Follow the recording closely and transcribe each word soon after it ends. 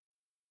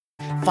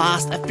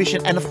fast,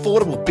 efficient and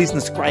affordable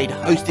business-grade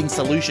hosting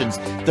solutions,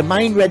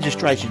 domain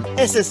registration,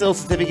 SSL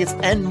certificates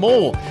and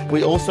more.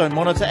 We also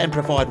monitor and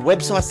provide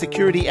website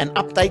security and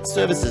update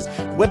services,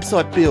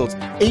 website builds,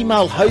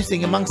 email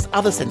hosting, amongst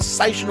other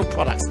sensational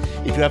products.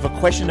 If you have a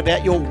question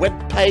about your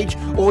web page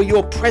or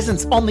your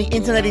presence on the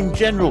internet in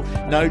general,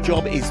 no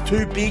job is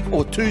too big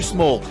or too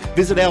small.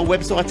 Visit our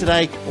website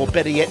today, or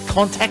better yet,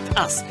 contact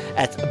us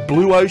at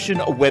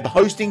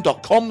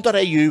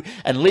blueoceanwebhosting.com.au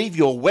and leave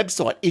your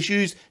website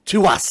issues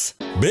to us.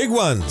 Big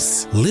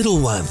ones, little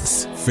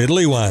ones,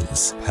 fiddly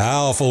ones,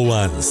 powerful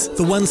ones,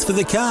 the ones for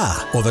the car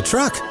or the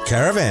truck,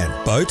 caravan,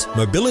 boat,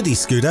 mobility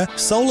scooter,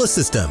 solar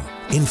system.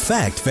 In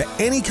fact, for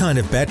any kind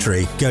of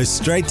battery, go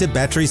straight to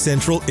Battery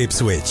Central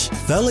Ipswich.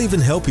 They'll even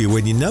help you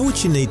when you know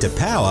what you need to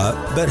power,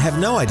 but have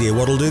no idea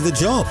what'll do the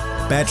job.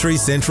 Battery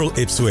Central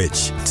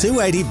Ipswich,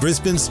 280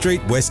 Brisbane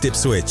Street, West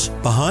Ipswich,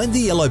 behind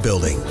the Yellow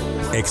Building.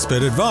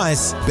 Expert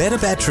advice, better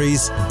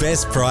batteries,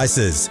 best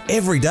prices,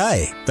 every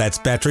day. That's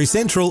Battery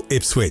Central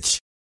Ipswich.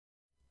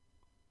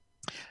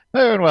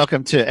 Hello and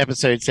welcome to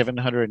episode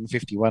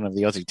 751 of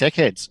the Aussie Tech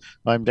Heads.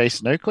 I'm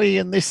Jason Oakley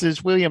and this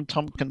is William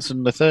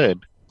Tompkinson III.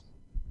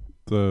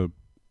 The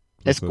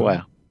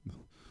Esquire.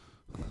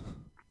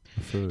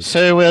 third.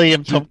 Sir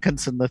William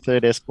Tompkinson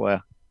III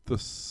Esquire. The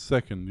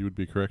second you would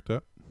be correct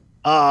at.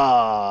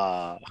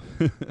 Ah,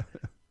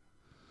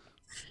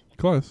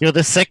 Close. you're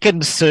the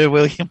second Sir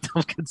William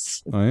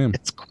Tompkinson I am.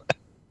 Esquire.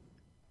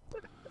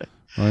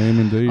 I am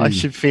indeed. I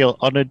should feel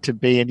honoured to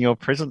be in your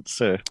presence,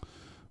 sir.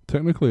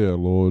 Technically a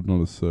lord,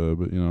 not a sir,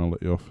 but I'll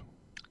let you off.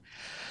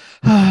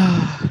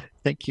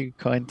 Thank you,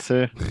 kind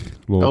sir.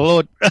 Lord. Oh,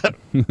 Lord.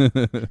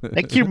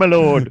 Thank you, my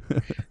lord.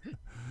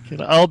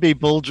 I'll be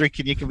Baldrick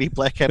and you can be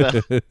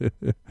Blackadder.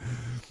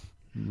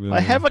 Yeah. I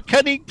have a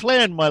cunning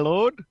plan, my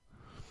lord.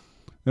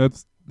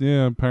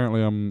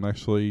 Apparently I'm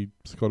actually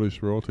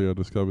Scottish royalty, I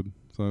discovered.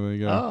 So there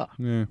you go. Ah.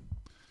 Yeah.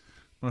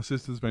 My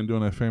sister's been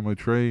doing her family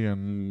tree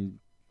and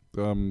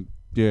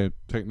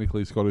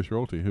technically Scottish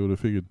royalty. Who would have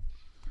figured?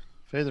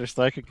 Furthest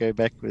I could go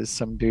back was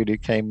some dude who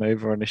came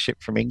over on a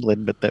ship from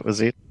England, but that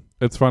was it.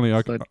 It's funny,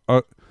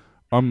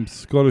 I'm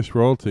Scottish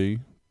royalty,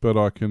 but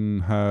I can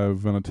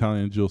have an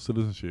Italian dual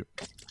citizenship.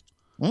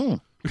 Mm.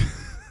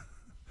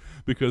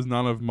 Because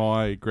none of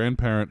my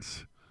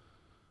grandparents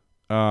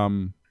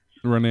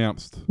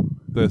renounced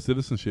their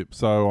citizenship.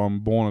 So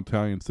I'm born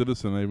Italian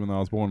citizen, even though I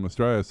was born in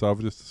Australia. So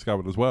I've just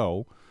discovered as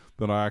well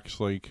that I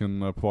actually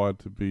can apply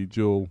to be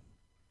dual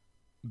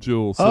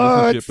citizenship.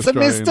 Oh, it's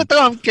Mr.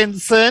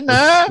 Tompkinson,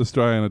 huh?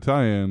 Australian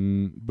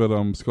Italian, but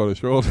I'm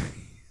Scottish royalty.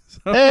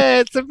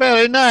 Hey, it's a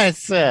very nice,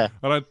 sir.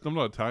 I'm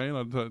not Italian.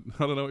 I don't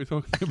know what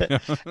you're talking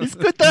about. It's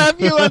good to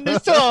have you on the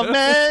show,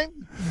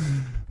 man.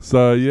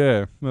 So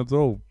yeah, that's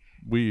all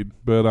weird,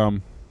 but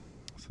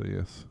so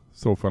yes,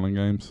 it's all fun and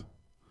games.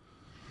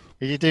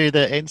 Did you do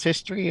the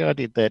ancestry? I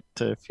did that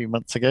a few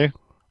months ago.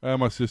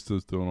 My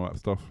sister's doing all that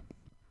stuff.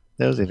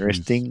 That was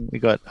interesting. We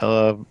got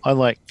I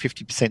like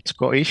 50%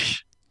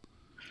 Scottish,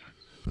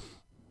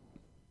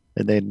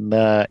 and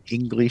then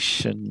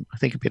English, and I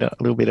think a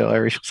little bit of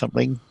Irish or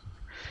something.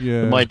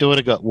 Yeah, And my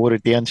daughter got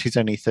watered down. She's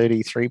only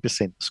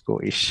 33%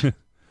 Scottish.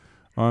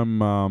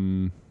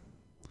 I'm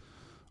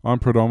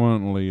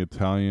predominantly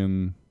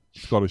Italian,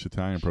 Scottish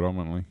Italian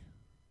predominantly.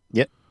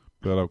 Yep.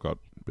 But I've got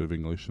a bit of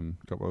English and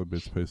a couple other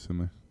bits and pieces in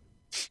there.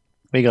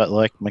 We got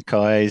like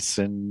Mackay's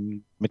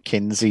and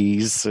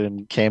Mackenzie's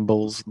and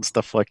Campbell's and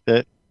stuff like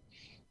that.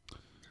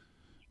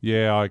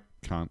 Yeah, I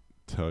can't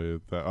tell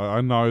you that.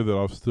 I know that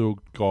I've still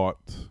got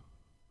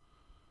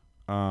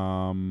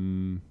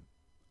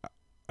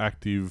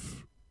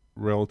active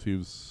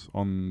relatives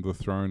on the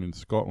throne in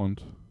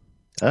Scotland.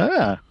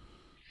 Ah,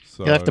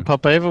 So, you'll have to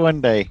pop over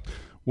one day.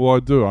 well, I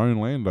do own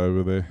land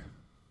over there,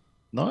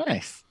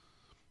 Nice.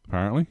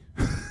 apparently.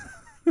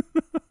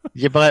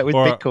 You buy it with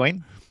Or-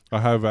 Bitcoin? I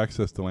have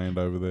access to land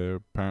over there,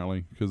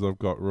 apparently, because I've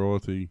got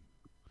royalty.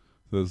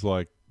 There's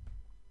like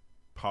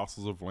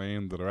parcels of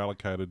land that are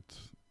allocated.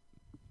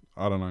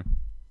 I don't know.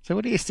 So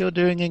what are you still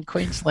doing in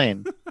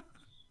Queensland?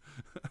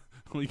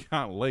 Well, you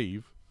can't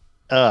leave.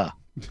 Ah,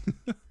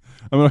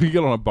 I mean, I could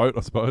get on a boat,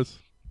 I suppose.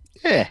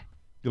 yeah.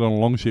 Get on a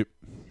long ship.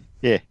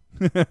 Yeah.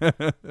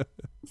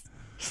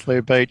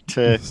 Slow boat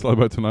to... Slow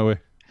boat to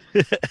nowhere.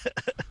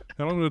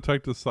 How long would it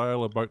take to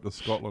sail a boat to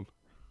Scotland?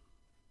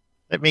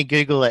 Let me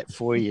Google that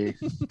for you.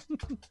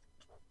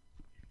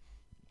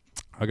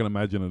 I can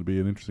imagine it'd be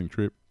an interesting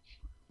trip.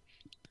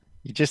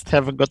 You just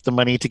haven't got the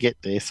money to get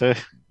there, so...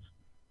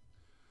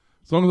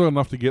 As long as I've got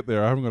enough to get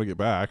there, I haven't got to get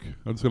back.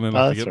 I'm just going to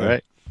enough to that's get all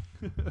there.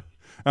 right.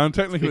 And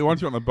technically,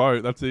 once you're on the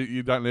boat, that's it.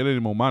 You don't need any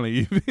more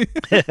money.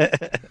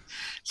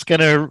 It's going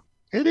to...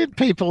 It did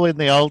people in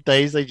the old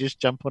days, they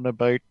just jump on a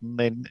boat and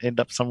then end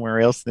up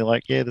somewhere else. And they're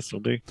like, yeah, this will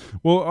do.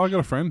 Well, I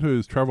got a friend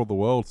who's travelled the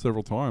world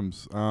several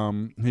times.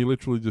 He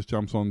literally just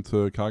jumps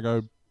onto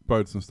cargo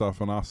boats and stuff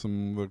and asks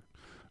them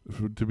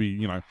to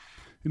be,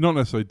 not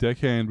necessarily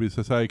deckhand, but he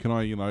says, hey, can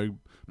I,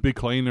 be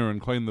cleaner and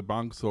clean the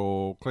bunks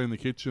or clean the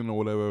kitchen or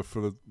whatever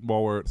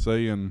while we're at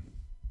sea? And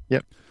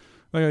Yep.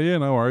 they go, yeah,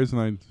 no worries.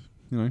 And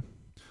they,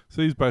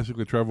 So he's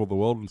basically travelled the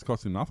world and it's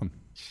cost him nothing.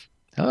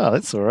 Oh,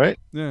 that's all right.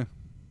 Yeah.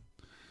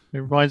 It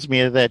reminds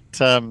me of that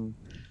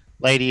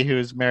lady who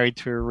was married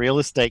to a real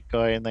estate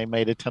guy and they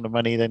made a ton of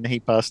money. Then he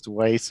passed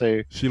away.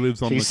 So She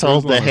lives on she the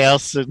sold cruise the line.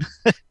 house and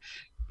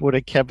bought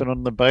a cabin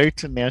on the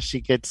boat. And now she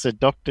gets a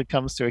doctor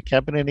comes to her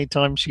cabin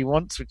anytime she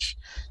wants, which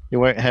you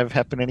won't have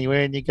happen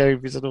anywhere. And you go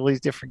visit all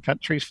these different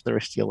countries for the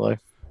rest of your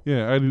life.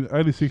 Yeah,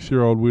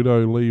 86-year-old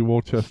widow Lee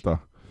Worcester.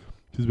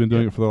 She's been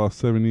doing it for the last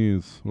 7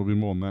 years. Well, it'll be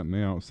more than that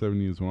now. It was 7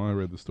 years when I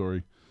read the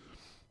story.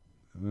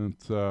 And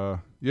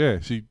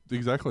she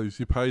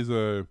pays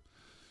a,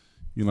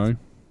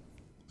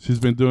 she's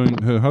been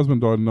doing, her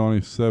husband died in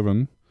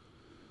 97.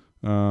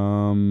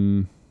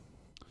 But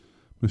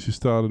she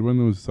started,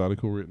 when was this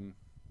article written?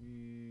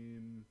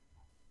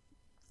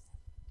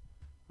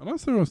 I know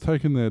everyone's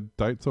taking their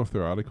dates off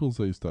their articles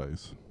these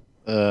days.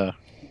 I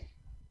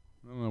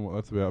don't know what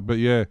that's about. But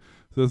yeah,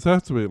 so it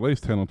has to be at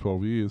least 10 or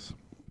 12 years.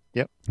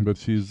 Yep. But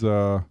she's...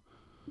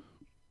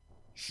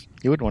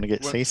 You wouldn't want to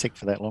get seasick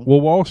for that long. Well,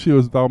 while they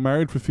were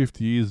married for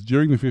 50 years,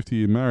 during the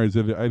 50-year marriage,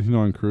 they did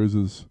 89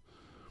 cruises.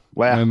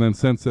 Wow. And then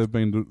since he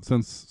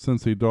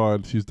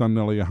died, she's done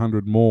nearly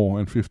 100 more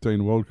and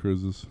 15 world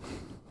cruises.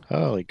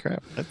 Holy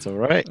crap, that's all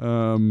right.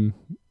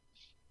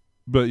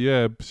 But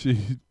yeah,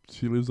 she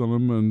lives on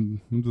them,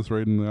 and I'm just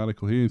reading the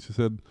article here. She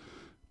said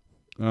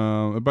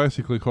it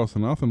basically costs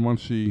her nothing.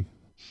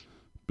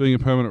 Being a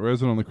permanent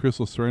resident on the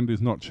Crystal Serenity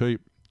is not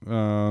cheap.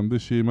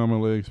 This year,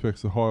 Mama Lee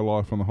expects the high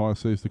life on the high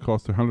seas to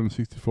cost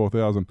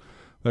 $164,000.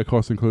 That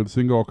cost includes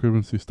single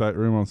occupancy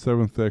stateroom on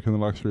 7th deck and the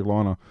luxury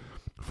liner.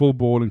 Full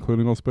board,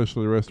 including all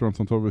specialty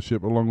restaurants on top of the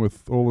ship, along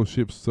with all the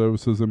ship's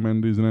services,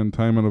 amenities, and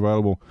entertainment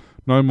available.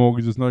 No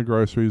mortgages, no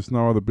groceries,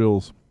 no other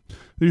bills.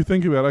 If you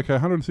think about it, okay,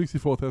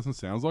 $164,000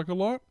 sounds like a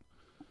lot,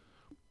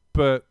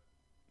 but,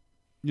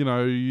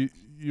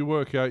 you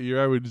work out your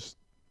average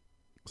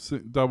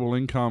double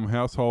income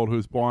household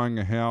who's buying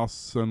a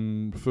house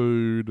and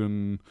food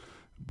and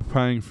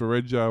paying for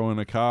rego and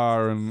a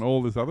car and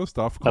all this other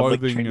stuff,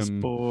 Public clothing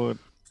transport.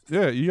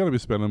 and you got to be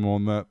spending more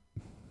on that.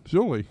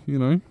 Surely,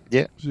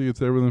 Yeah. She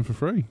gets everything for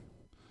free.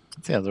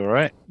 Sounds all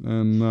right.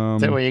 And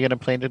Is that what you're going to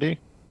plan to do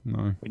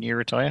no, when you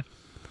retire?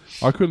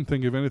 I couldn't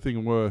think of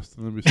anything worse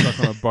than to be stuck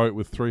on a boat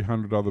with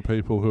 300 other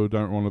people who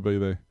don't want to be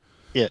there.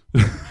 Yeah.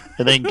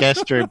 And then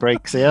gastro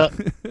breaks out.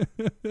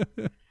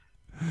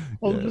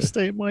 I'll just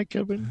stay in my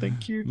cabin,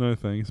 thank you. No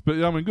thanks. But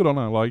good on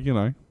her. Why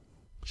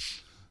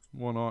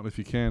not if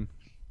you can?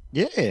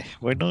 Yeah,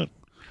 why not?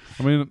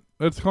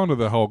 It's kind of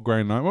the whole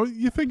grey nomad. Well,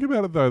 you think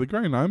about it though, the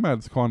grey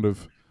nomad's kind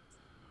of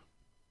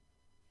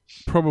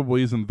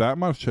probably isn't that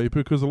much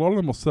cheaper because a lot of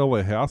them will sell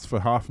their house for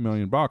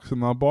 $500,000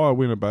 and they'll buy a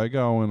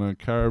Winnebago and a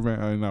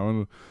caravan,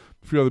 and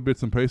a few other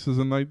bits and pieces,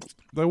 and they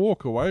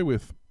walk away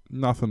with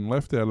nothing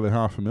left out of their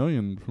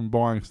 $500,000 from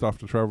buying stuff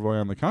to travel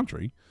around the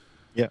country.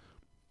 Yeah.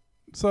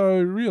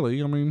 So really,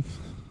 Go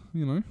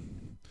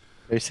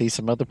see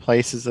some other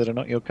places that are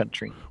not your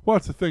country. Well,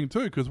 it's the thing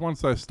too, because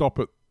once they stop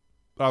at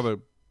other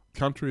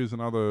countries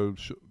and other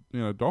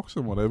docks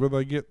and whatever,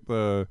 they get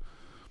the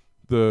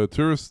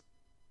tourist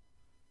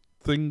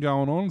thing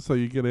going on, so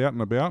you get out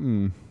and about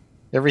and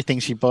Everything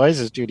she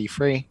buys is duty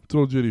free. it's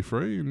all duty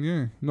free,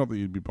 and not that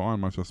you'd be buying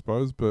much, I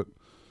suppose, but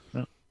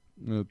No.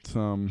 it's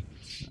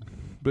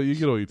but you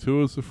get all your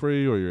tours for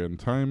free, all your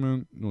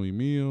entertainment, all your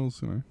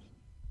meals,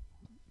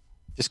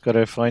 Just got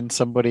to find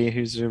somebody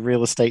who's a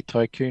real estate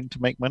tycoon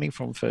to make money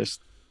from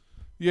first.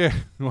 Yeah,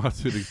 well,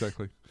 that's it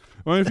exactly.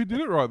 If you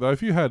did it right though,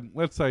 if you had,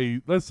 let's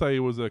say he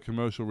was a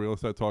commercial real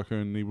estate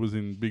tycoon and he was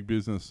in big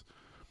business,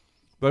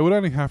 they would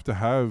only have to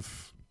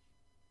have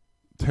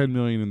 $10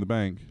 million in the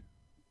bank,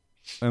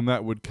 and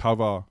that would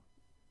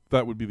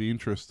be the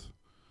interest.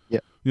 Yeah.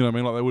 They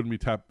wouldn't be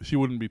she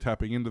wouldn't be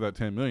tapping into that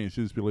 10 million.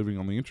 She'd just be living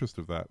on the interest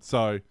of that.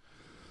 So,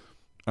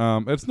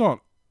 it's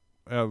not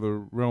out of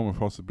the realm of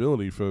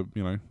possibility for,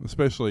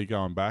 especially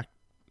going back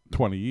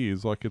 20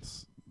 years,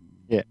 it's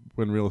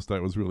when real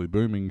estate was really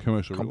booming,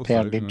 commercial real estate.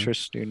 Compound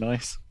interest, do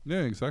nice.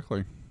 Yeah,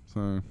 exactly.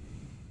 So,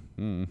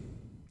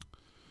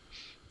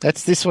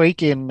 That's this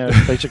week in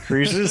Pleasure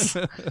Cruises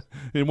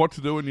in what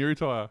to do when you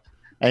retire.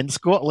 and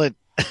Scotland.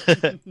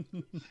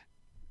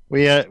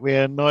 We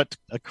are not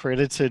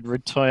accredited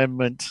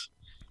retirement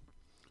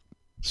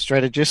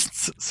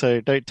strategists,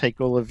 so don't take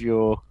all of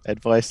your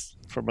advice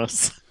from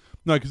us.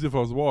 No, because if I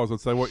was wise, I'd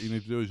say what you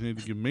need to do is you need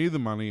to give me the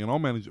money and I'll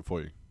manage it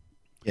for you.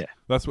 Yeah.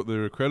 That's what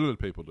the accredited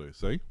people do,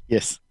 see?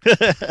 Yes.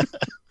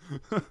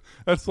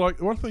 That's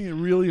one thing that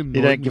really annoyed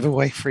You don't me. give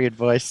away free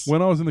advice.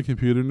 When I was in the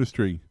computer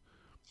industry,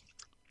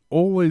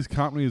 all these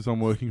companies I'm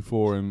working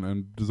for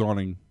and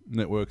designing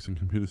networks and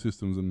computer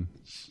systems and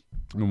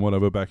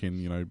whatever back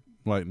in,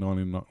 late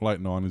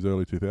 90s,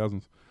 early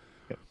 2000s,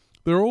 Yep.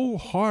 they're all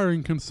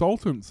hiring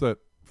consultants at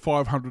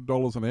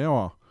 $500 an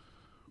hour.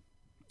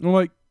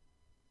 I'm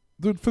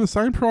dude, for the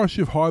same price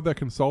you've hired that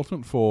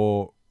consultant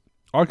for,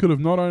 I could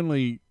have not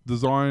only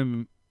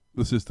designed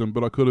the system,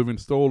 but I could have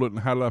installed it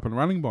and had it up and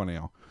running by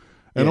now.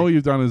 And Yeah. all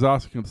you've done is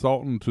ask a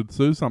consultant to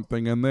do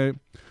something, and they're,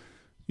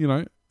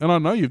 And I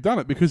know you've done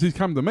it because he's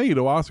come to me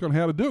to ask on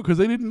how to do it because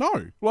he didn't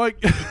know.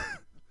 Like,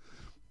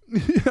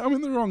 I'm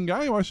in the wrong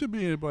game. I should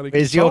be a bloody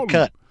Where's your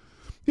consultant. cut?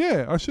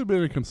 Yeah, I should be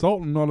a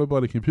consultant, not a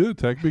bloody computer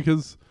tech,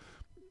 because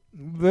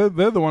they're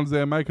the ones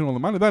there making all the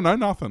money. They know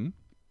nothing.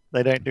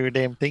 They don't do a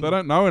damn thing. They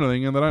don't know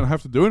anything, and they don't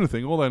have to do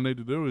anything. All they need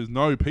to do is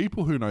know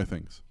people who know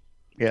things.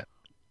 Yeah.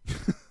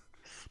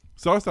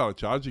 So I started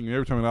charging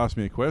every time he'd ask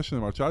me a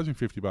question. I charging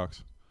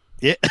 $50.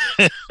 Yeah.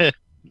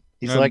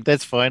 He's like,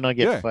 that's fine. I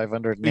get yeah,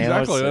 500 an hour.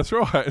 Exactly, So. that's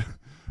right.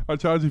 I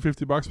charge you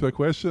 $50 per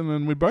question,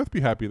 and we'd both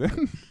be happy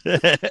then.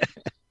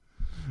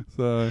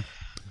 So,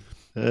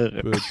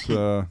 but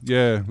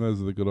yeah,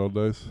 those are the good old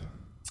days.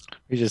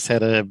 We just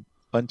had a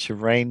bunch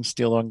of rain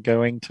still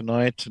ongoing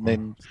tonight, and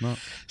then It's not.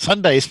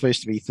 Sunday is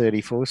supposed to be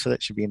 34, so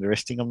that should be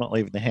interesting. I'm not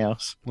leaving the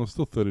house. Well, it's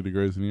still 30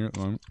 degrees in here at the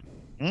moment.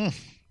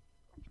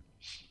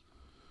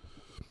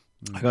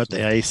 I got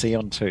the AC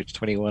on, so it's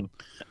 21.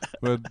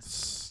 But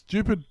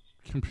stupid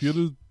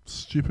computers,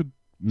 stupid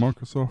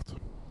Microsoft.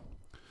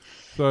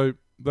 So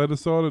they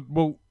decided,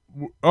 well,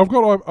 I've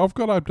got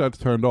updates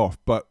turned off,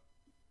 but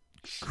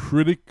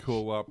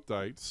critical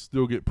updates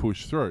still get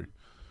pushed through.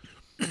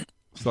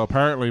 So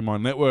apparently my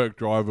network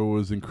driver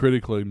was in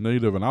critical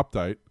need of an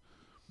update.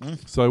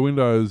 So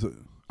Windows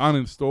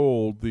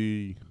uninstalled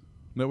the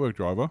network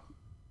driver.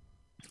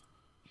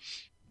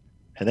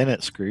 And then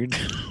it's screwed.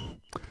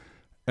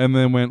 And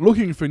then went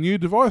looking for new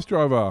device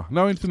driver.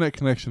 No internet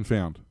connection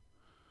found.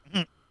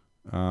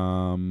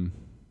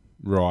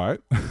 Right.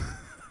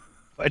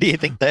 Why do you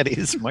think that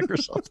is,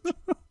 Microsoft?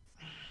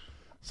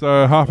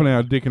 So half an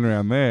hour dicking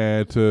around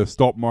there to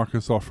stop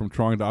Microsoft from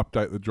trying to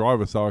update the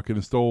driver so I could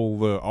install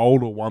the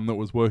older one that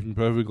was working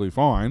perfectly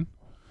fine.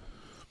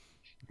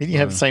 Didn't you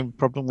have the same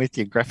problem with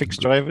your graphics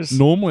drivers?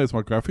 Normally it's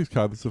my graphics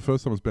card. That's the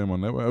first time it's been on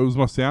my network. It was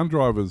my sound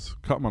drivers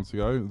a couple months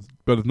ago,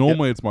 but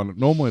normally it's my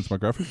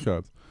graphics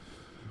cards.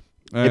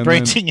 And You're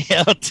branching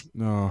out.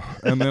 No,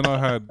 and then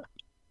I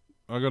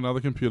got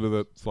another computer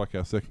that's like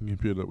our second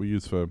computer that we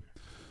use for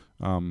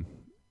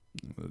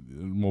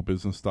more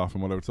business stuff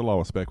and whatever. It's a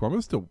lower spec one,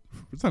 but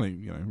it's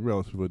only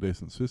relatively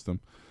decent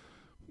system.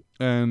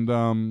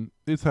 And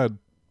it's had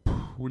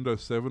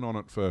Windows 7 on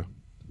it for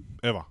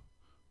ever.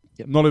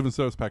 Yep. Not even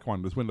Service Pack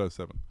 1, just Windows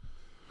 7.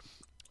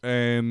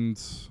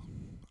 And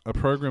a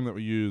program that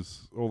we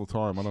use all the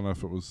time, I don't know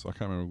if it was, I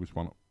can't remember which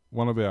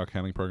one of our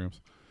accounting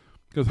programs.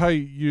 Because, hey,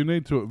 you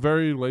need to, at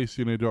very least,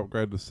 you need to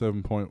upgrade to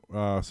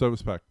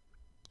Service Pack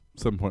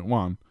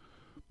 7.1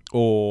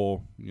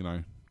 or,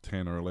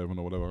 10 or 11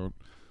 or whatever.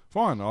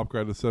 Fine, I'll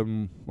upgrade to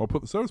 7. I'll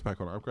put the Service Pack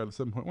on it. Upgrade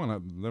to 7.1.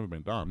 That's never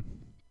been done.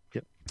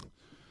 Yep.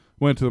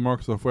 Went to the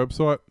Microsoft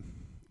website,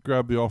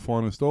 grabbed the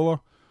offline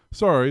installer.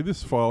 Sorry,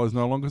 this file is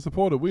no longer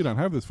supported. We don't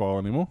have this file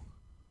anymore.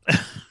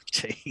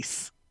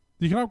 Jeez.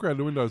 You can upgrade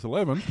to Windows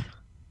 11.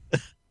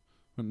 But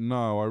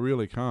no, I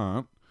really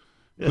can't.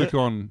 Click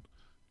on,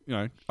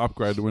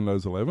 upgrade to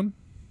Windows 11.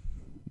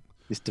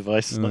 This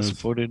device is not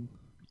supported.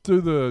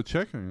 Do the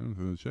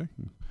checking.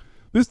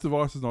 This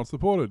device is not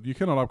supported. You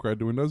cannot upgrade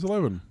to Windows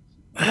 11.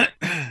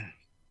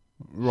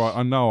 Right,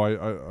 I know.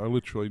 I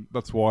literally,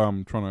 that's why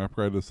I'm trying to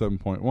upgrade to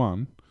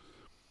 7.1.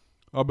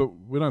 Oh, but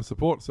we don't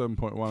support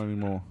 7.1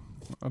 anymore.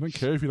 I don't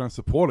care if you don't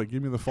support it.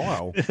 Give me the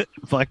file.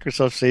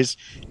 Microsoft says,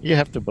 you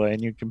have to buy a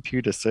new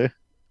computer, sir.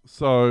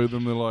 So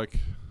then they're like,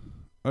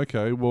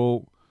 okay,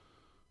 well,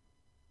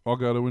 I'll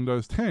go to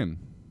Windows 10.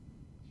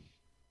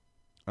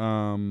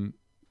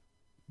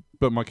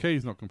 But my key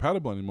is not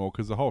compatible anymore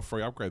because the whole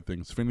free upgrade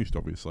thing's finished,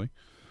 obviously.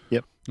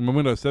 Yep. And my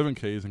Windows 7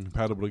 key isn't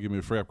compatible to give me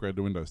a free upgrade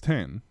to Windows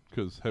 10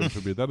 because heaven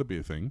forbid that'd be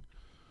a thing.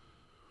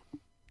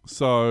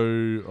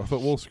 So I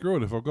thought, well, screw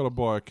it. If I've got to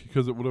buy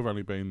because it would have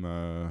only been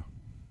the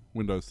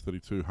Windows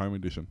 32 Home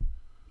Edition.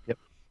 Yep.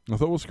 I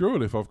thought, well, screw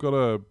it. If I've got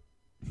to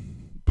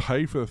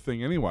pay for the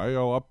thing anyway,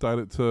 I'll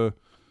update it to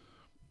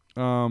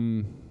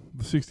the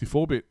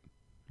 64-bit,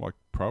 like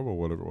Pro or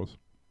whatever it was.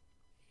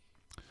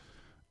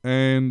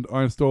 And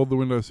I installed the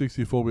Windows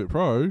 64-bit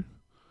Pro,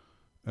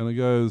 and it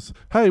goes,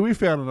 hey, we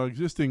found an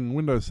existing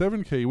Windows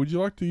 7 key. Would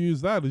you like to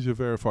use that as your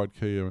verified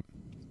key? I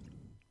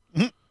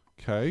went,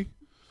 okay.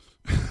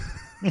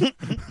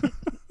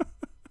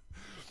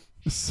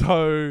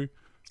 So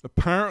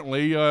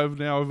apparently I have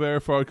now a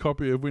verified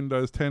copy of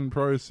Windows 10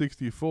 Pro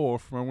 64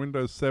 from a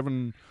Windows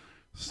 7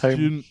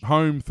 student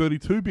home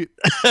 32-bit.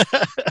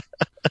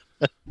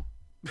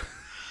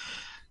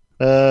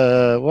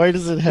 Why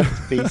does it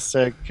have to be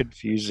so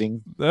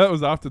confusing? That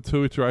was after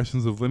 2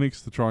 iterations of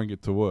Linux to try and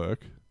get to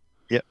work.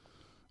 Yep.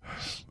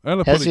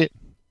 And How's it?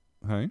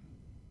 Hey?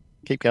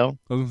 Keep going.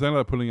 I was saying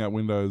about putting out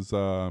Windows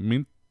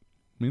Mint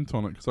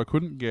on it because I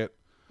couldn't get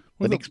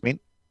Linux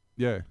Mint.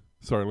 Yeah,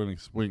 sorry,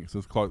 Linux Wings.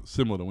 It's quite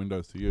similar to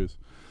Windows to use.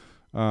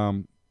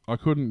 I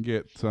couldn't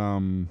get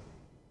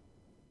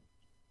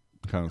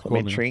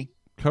Coventry.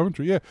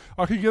 Yeah,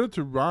 I could get it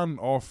to run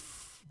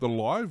off the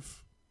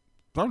live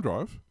thumb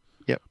drive.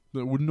 Yep.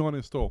 That would not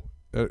install.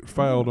 It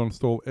failed on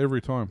install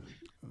every time.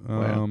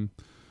 Wow.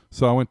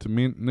 So I went to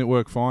Mint and it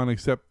worked fine,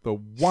 except the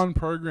one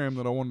program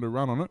that I wanted to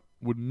run on it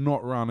would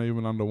not run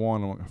even under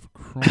wine. I'm like, for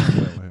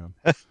crying out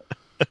loud.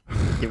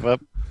 Give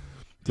up.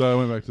 So I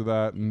went back to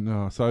that,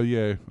 and so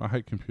yeah, I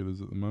hate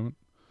computers at the moment.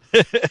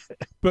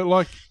 But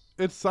like,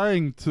 it's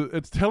telling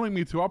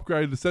me to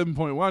upgrade to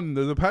 7.1.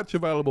 There's a patch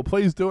available.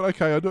 Please do it.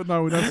 Okay, I don't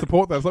know. We don't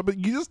support that. It's like, but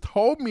you just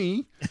told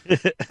me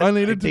I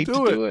needed to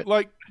do it.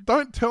 Like,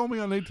 don't tell me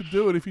I need to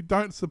do it if you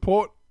don't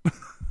support.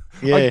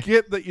 Yeah. I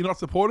get that you're not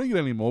supporting it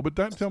anymore, but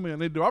don't tell me I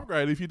need to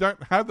upgrade if you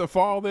don't have the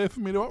file there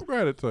for me to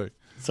upgrade it to.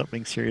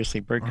 Something seriously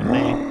broken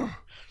there.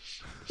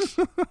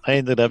 I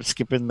ended up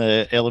skipping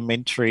the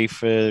elementary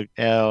for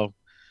our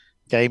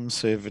game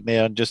server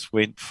now and just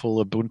went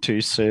full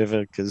Ubuntu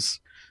server because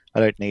I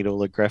don't need all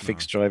the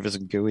graphics drivers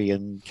and GUI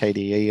and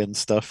KDE and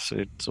stuff, so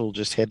it's all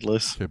just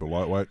headless. Keep it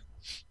lightweight.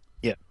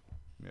 Yeah.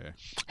 Yeah.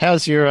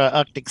 How's your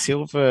Arctic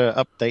Silver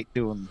update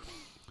doing?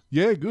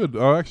 Yeah, good.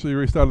 I actually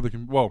restarted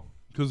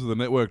because of the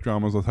network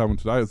dramas I was having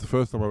today. It's the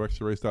first time I've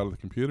actually restarted the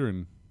computer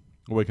in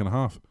a week and a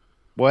half.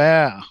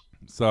 Wow.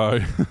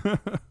 So,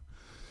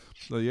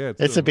 so yeah.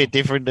 It's a bit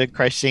different than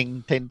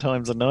crashing 10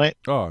 times a night.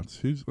 Oh, it's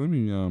huge. Let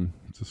me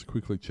just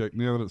quickly check.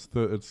 Now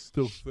that it's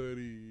still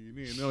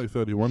 30, nearly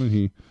 31 in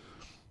here.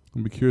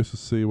 I'll be curious to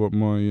see what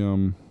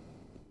my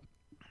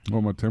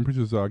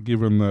temperatures are,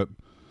 given that,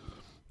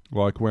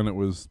 like, when it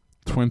was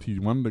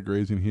 21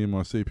 degrees in here,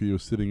 my CPU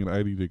was sitting at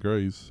 80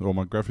 degrees, or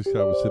my graphics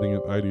card was sitting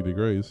at 80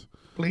 degrees.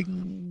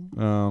 Bling.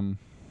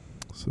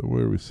 So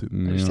where are we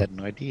sitting now? I just had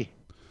an idea.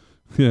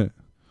 Yeah.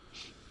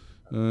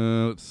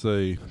 Let's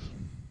see.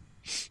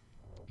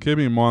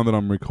 Keeping in mind that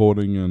I'm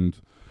recording and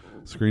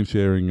screen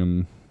sharing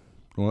and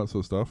all that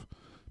sort of stuff.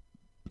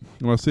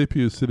 My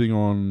CPU is sitting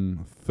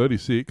on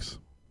 36.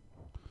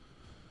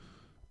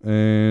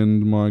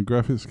 And my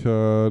graphics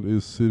card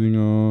is sitting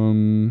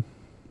on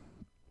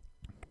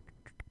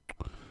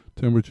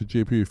temperature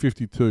GPU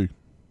 52.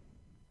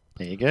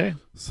 There you go.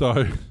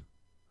 So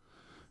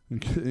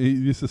he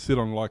used to sit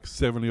on like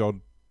 70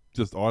 odd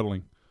just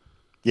idling.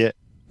 Yeah.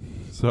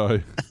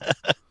 So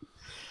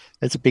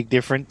That's a big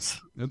difference.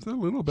 it's a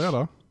little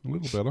better.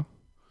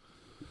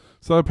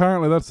 So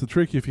apparently that's the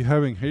trick if you're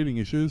having heating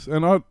issues.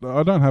 And I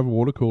don't have a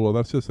water cooler.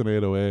 That's just an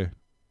air-to-air.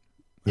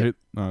 Yep.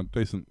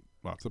 Decent.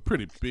 Well, it's a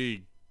pretty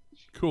big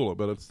cooler,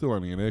 but it's still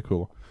only an air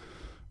cooler.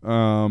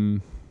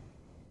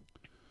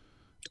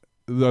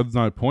 There's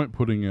no point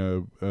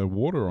putting a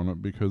water on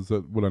it because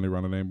that would only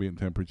run at ambient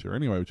temperature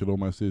anyway, which it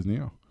almost is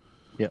now.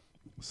 Yep.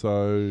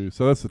 So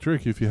that's the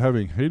trick. If you're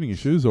having heating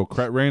issues or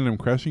random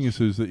crashing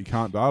issues that you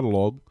can't data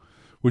log,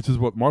 which is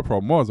what my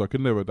problem was. I could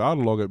never data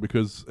log it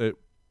because to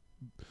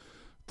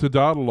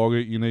data log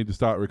it, you need to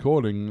start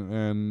recording,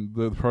 and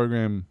the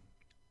program,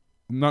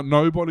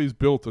 nobody's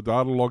built a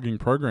data logging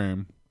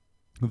program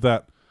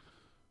that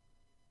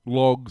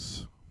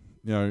logs,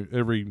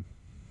 every,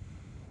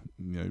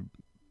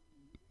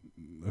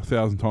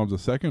 1,000 times a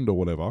second or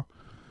whatever.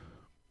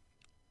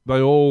 They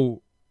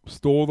all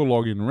store the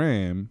log in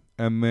RAM,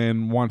 and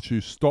then once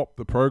you stop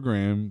the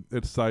program,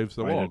 it saves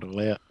the log.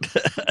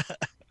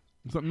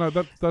 So, no,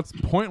 that's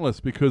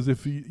pointless because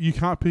if you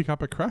can't pick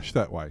up a crash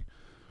that way.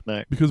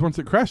 No. Because once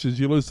it crashes,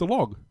 you lose the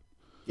log.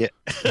 Yeah.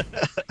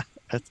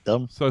 That's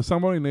dumb. So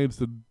somebody needs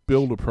to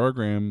build a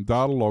program,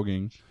 data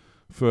logging,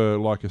 for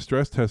like a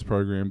stress test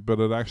program, but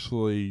it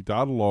actually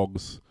data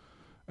logs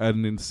at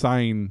an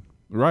insane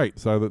rate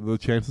so that the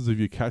chances of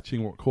you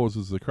catching what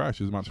causes the crash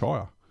is much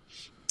higher.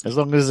 As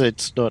long as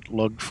it's not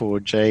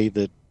Log4j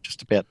that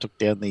just about took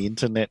down the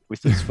internet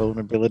with its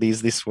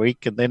vulnerabilities this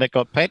week, and then it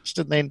got patched,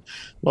 and then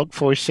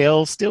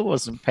Log4Shell still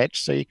wasn't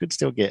patched, so you could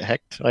still get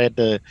hacked. I had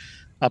to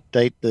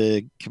update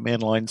the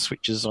command line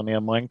switches on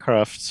our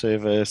Minecraft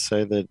server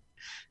so that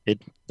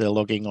the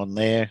logging on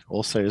there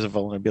also is a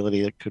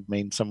vulnerability that could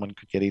mean someone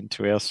could get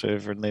into our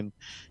server and then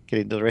get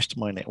into the rest of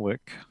my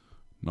network.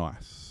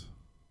 Nice.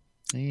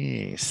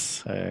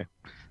 Yes. So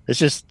it's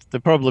just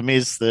the problem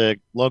is the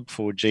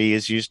Log4j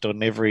is used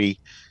on every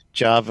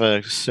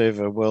Java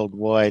server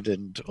worldwide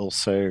and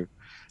also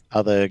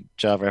other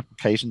Java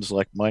applications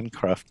like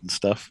Minecraft and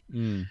stuff.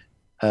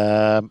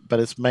 But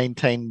it's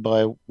maintained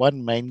by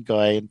one main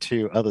guy and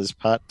two others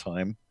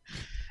part-time,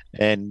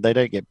 and they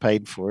don't get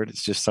paid for it.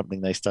 It's just something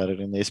they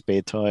started in their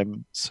spare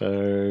time.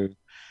 So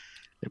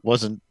it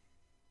wasn't,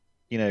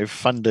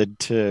 funded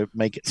to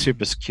make it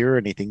super secure or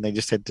anything. They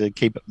just had to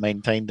keep it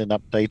maintained and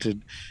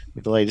updated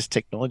with the latest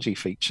technology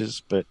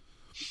features. But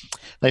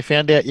they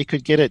found out you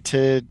could get it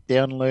to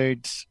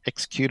download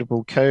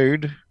executable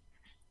code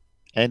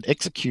and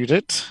execute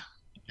it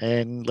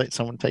and let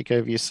someone take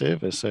over your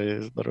server. So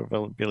there's a lot of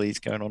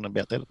vulnerabilities going on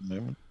about that at the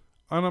moment.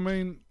 And I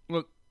mean,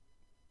 look,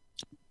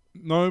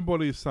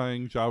 nobody's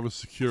saying Java's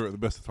secure at the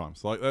best of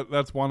times. Like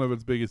that's one of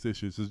its biggest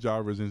issues is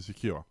Java is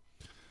insecure.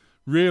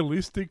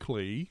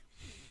 Realistically,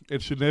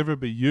 it should never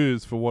be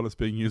used for what it's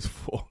being used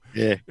for.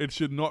 Yeah. It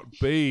should not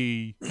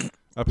be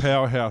a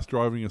powerhouse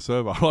driving a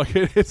server. Like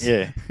it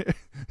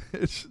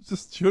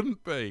just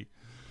shouldn't be.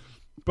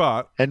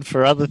 But and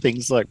for other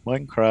things like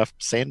Minecraft,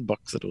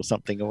 sandbox it or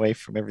something away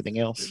from everything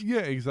else. Yeah,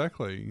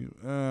 exactly.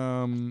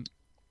 I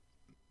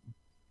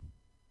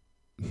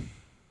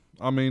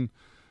mean,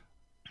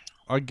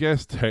 I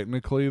guess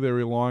technically they're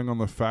relying on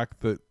the fact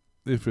that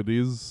if it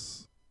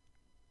is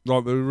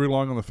like they're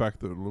relying on the fact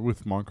that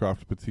with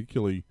Minecraft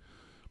particularly,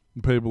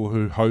 people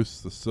who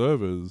host the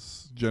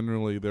servers,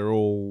 generally they're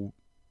all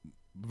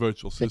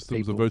virtual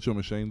systems or virtual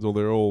machines, or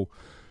they're all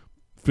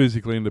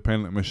physically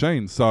independent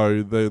machines.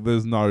 So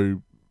there's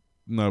no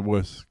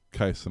worst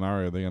case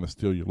scenario they're going to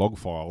steal your log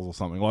files or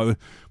something. Like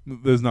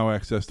there's no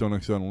access to an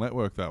external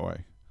network that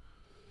way.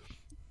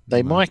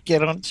 They might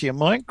get onto your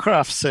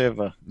Minecraft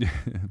server. Yeah.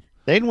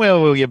 Then where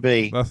will you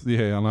be? I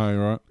know,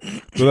 right?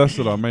 But that's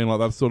what I mean. Like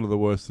that's sort of the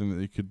worst thing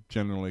that you could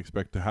generally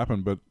expect to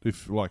happen. But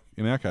if, like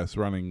in our case,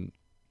 running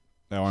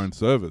our own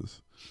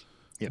servers,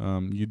 yep.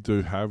 You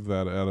do have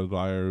that added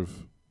layer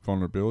of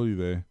vulnerability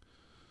there.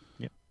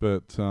 Yep.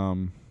 But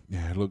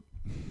look,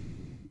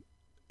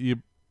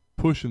 you're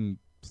pushing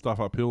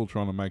stuff uphill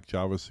trying to make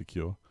Java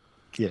secure.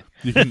 Yeah,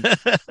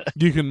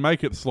 you can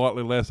make it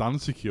slightly less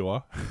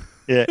unsecure.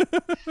 Yeah,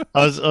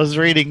 I was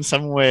reading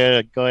somewhere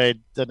a guy had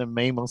done a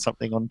meme or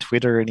something on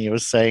Twitter, and he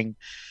was saying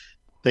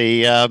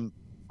the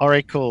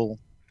Oracle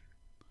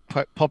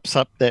pops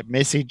up that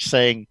message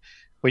saying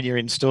when you're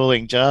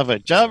installing Java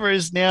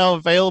is now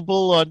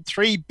available on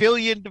 3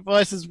 billion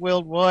devices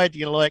worldwide.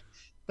 You're like,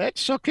 that's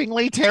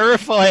shockingly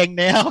terrifying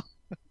now.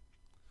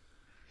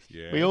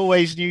 Yeah. We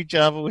always knew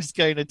Java was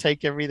going to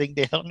take everything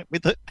down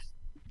with it.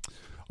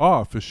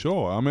 Oh, for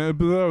sure. I mean,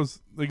 but that was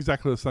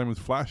exactly the same as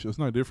Flash. It's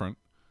no different.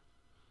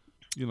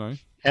 You know.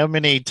 How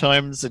many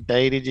times a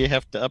day did you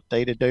have to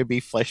update Adobe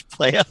Flash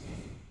Player?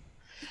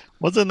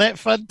 Wasn't that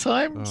fun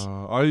times?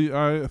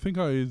 I think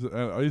I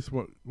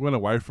went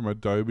away from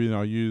Adobe and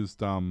I used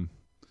Fast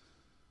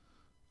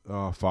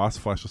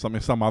Flash or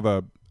something, some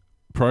other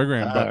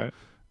program, but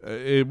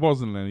it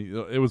wasn't any.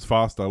 It was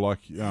faster. Like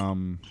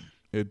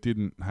it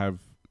didn't have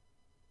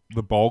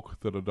the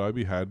bulk that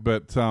Adobe had,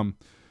 but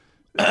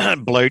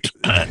bloat.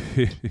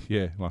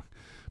 Yeah, like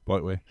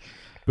bloatware.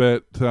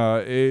 But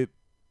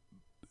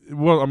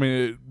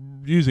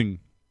using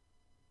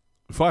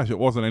Flash, it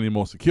wasn't any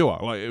more secure.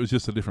 Like it was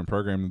just a different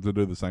program to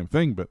do the same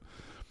thing. But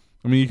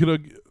I mean, you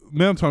could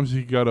amount of times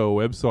you could go to a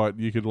website,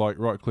 you could like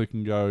right click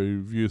and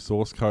go view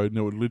source code, and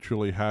it would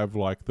literally have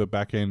like the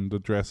back end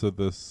address of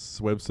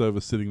this web server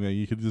sitting there.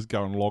 You could just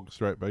go and log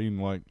straight back in,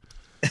 like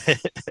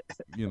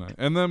you know,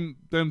 and then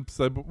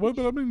say, but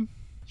I mean,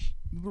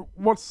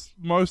 what's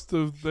most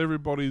of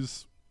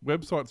everybody's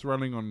websites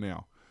running on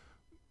now?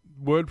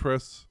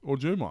 WordPress or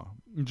Joomla.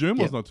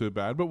 Joomla's not too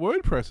bad, but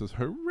WordPress is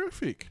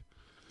horrific.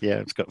 Yeah,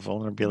 it's got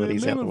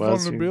vulnerabilities out the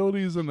wazoo.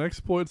 Vulnerabilities and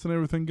exploits and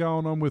everything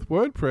going on with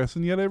WordPress,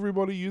 and yet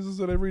everybody uses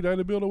it every day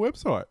to build a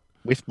website.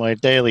 With my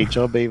daily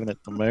job, even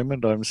at the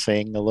moment, I'm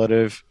seeing a lot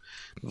of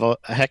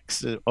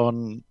hacks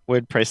on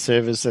WordPress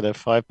servers that are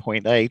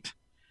 5.8,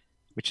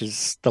 which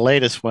is the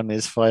latest one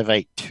is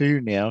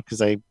 5.8.2 now, because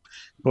they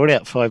brought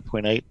out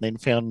 5.8 and then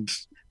found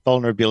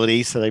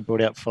vulnerability, so they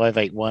brought out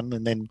 5.8.1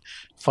 and then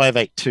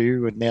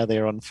 5.8.2, and now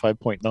they're on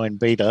 5.9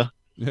 beta.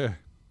 Yeah,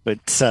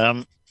 but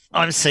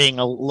I'm seeing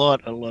a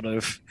lot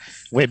of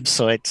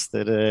websites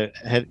that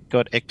had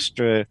got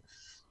extra,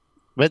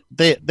 but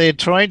they're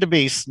trying to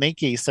be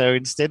sneaky. So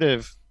instead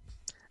of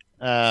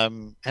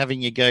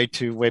having you go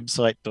to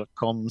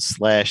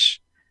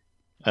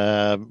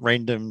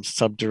website.com/random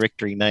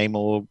subdirectory name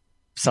or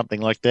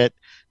something like that,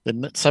 the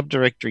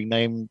subdirectory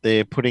name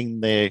they're putting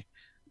their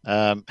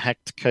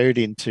hacked code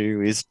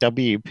into is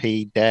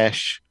WP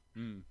dash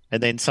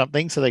and then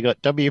something. So they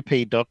got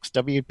WP docs,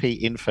 WP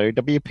info,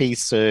 WP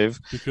serve,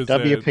 because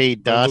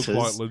WP data. They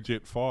look like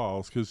legit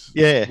files because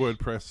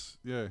WordPress,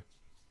 yeah.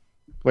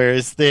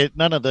 Whereas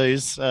none of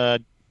those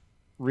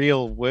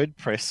real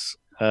WordPress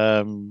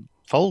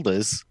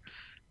folders,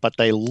 but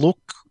they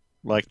look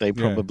like they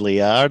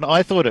probably are. And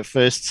I thought at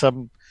first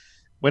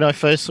when I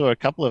first saw a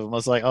couple of them, I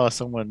was like, oh,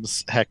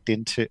 someone's hacked a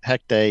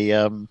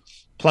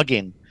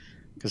plugin.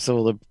 Because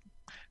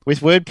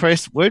with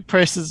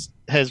WordPress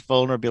has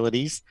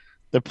vulnerabilities.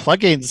 The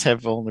plugins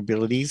have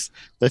vulnerabilities.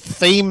 The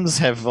themes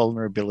have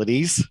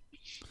vulnerabilities.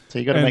 So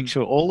you got to make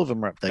sure all of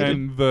them are updated.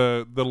 And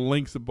the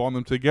links that bind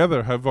them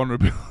together have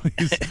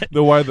vulnerabilities.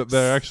 The way that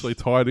they're actually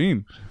tied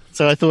in.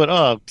 So I thought,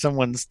 oh,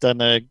 someone's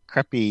done a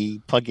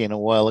crappy plugin a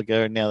while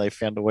ago, and now they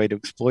found a way to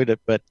exploit it.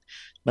 But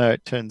no,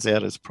 it turns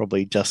out it's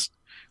probably just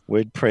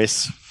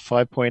WordPress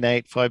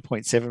 5.8,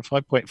 5.7,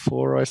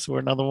 5.4. I saw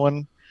another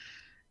one.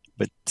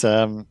 But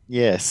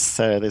yes,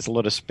 so there's a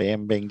lot of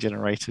spam being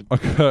generated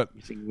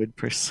using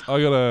WordPress. I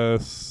got a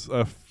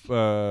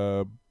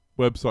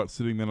website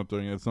sitting there not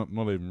doing it. It's not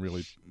even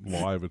really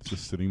live. It's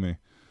just sitting there.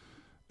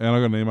 And I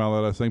got an email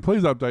letter saying,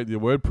 please update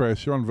your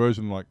WordPress. You're on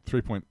version like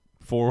 3.4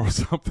 or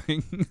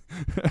something.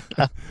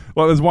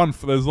 Well,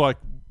 there's like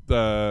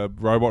the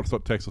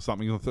robots.txt or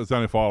something. It's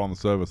only a file on the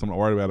server, so I'm not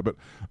worried about it. But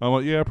I'm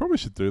like, yeah, I probably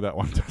should do that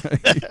one day.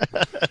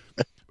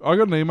 I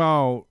got an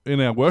email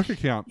in our work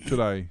account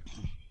today.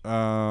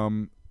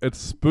 It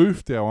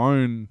spoofed our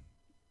own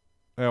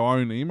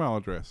email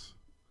address.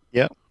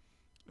 Yeah.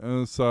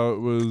 And so it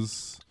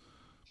was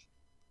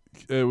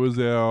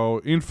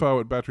our info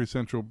at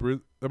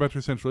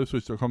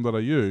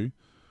batterycentralipswich.com.au,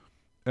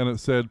 and it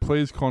said,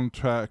 please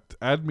contact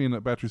admin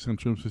at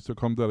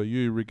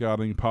batterycentralipswich.com.au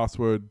regarding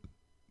password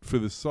for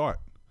this site.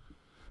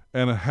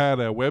 and it had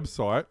our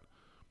website,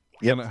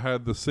 Yep. and it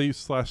had the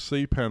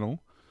C/C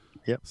panel.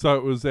 Yep. So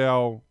it was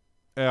our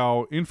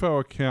info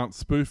account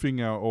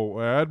spoofing our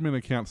admin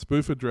account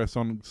spoof address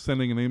on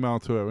sending an email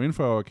to our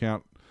info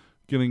account,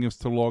 getting us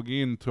to log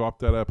in to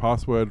update our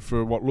password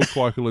for what looked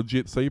like a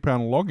legit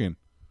cPanel login.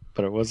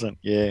 But it wasn't.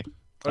 Yeah,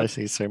 I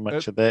see so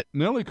much of that.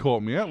 Nearly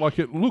caught me out. Like,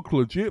 it looked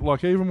legit.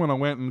 Like, even when I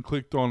went and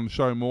clicked on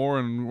show more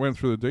and went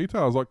through the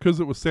details, like, because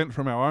it was sent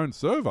from our own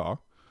server.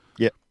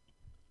 Yep.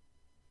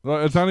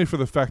 Like, it's only for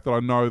the fact that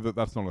I know that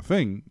that's not a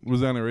thing. Was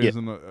the only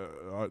reason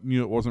I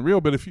knew it wasn't real.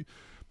 But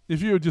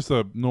if you were just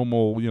a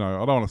normal, I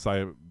don't want to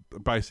say a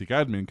basic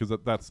admin, because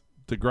that's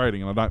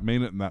degrading, and I don't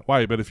mean it in that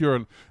way. But if you're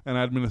an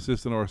admin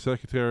assistant or a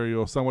secretary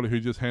or somebody who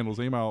just handles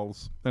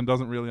emails and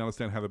doesn't really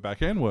understand how the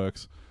back end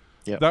works,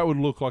 that would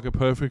look like a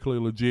perfectly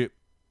legit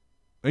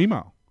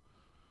email.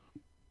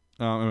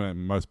 I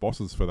mean, most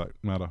bosses, for that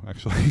matter,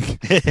 actually,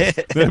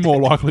 they're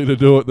more likely to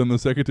do it than the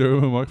secretary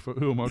who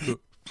am I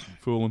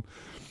fooling.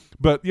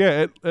 But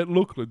yeah, it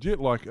looked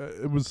legit. Like,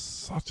 it was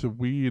such a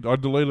weird. I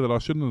deleted it. I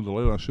shouldn't have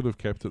deleted it. I should have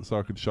kept it so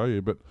I could show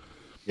you. But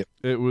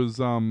it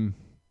was.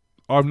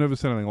 I've never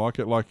seen anything like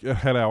it. Like, it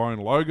had our own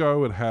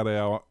logo. It had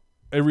our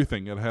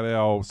everything. It had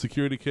our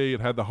security key.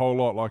 It had the whole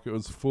lot. Like, it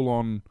was full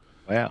on.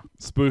 Wow.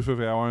 Spoof of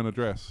our own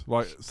address.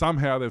 Like,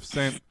 somehow they've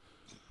sent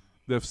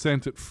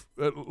it.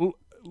 It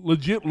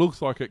legit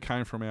looks like it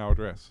came from our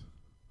address.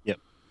 Yep.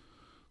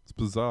 It's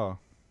bizarre.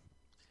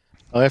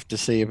 I'll have to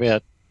see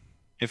about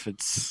if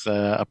it's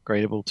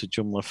upgradable to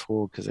Joomla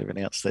 4, because they've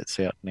announced that's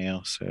out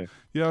now. So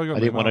yeah, I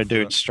didn't want to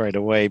do it straight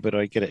away, but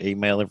I get an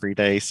email every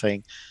day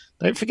saying,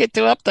 "Don't forget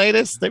to update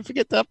us. Don't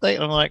forget to update."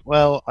 And I'm like,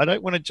 well, I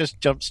don't want to just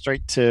jump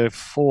straight to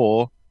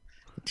 4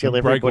 until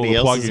everybody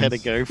else has had to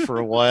go for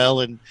a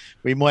while, and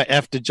we might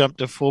have to jump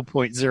to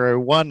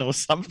 4.01 or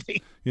something.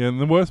 Yeah,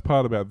 and the worst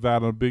part about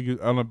that,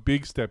 on a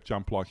big step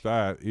jump like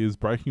that, is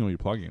breaking all your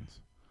plugins.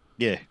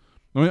 Yeah.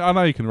 I mean, I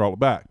know you can roll it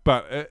back,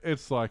 but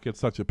it's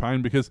such a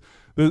pain, because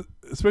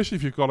especially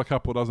if you've got a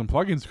couple of dozen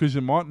plugins, because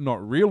you might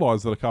not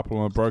realize that a couple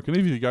of them are broken.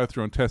 Even if you go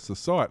through and test the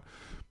site,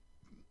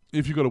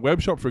 if you've got a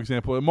web shop, for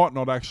example, it might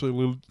not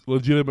actually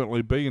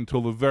legitimately be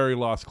until the very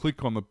last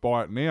click on the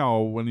buy it now,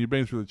 when you've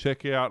been through the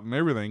checkout and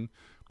everything,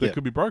 that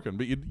could be broken.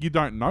 But you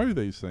don't know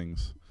these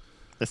things.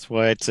 That's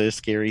why it's a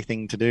scary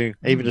thing to do.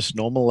 Even just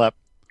normal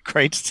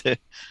upgrades to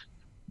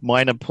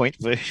minor point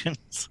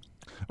versions.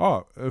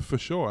 Oh, for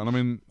sure. And I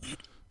mean,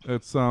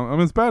 it's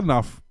bad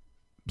enough.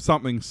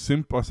 Something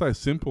simple. I say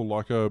simple,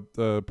 like a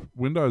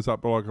Windows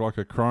up, like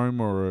a Chrome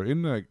or an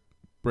internet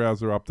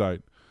browser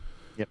update.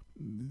 Yep.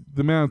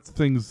 The amount of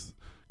things,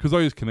 because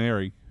I use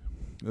Canary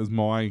as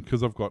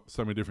because I've got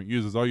so many different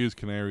users. I use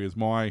Canary as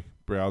my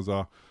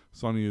browser.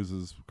 Sonia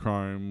uses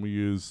Chrome. We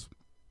use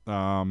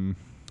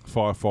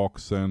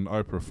Firefox and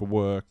Opera for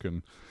work,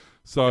 and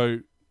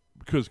so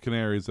because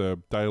Canary is a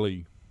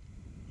daily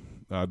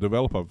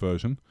developer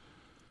version,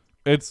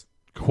 it's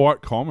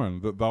quite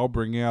common that they'll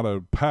bring out a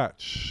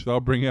patch,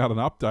 they'll bring out an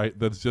update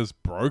that's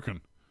just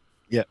broken.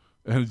 Yeah.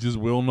 And it just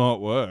will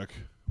not work.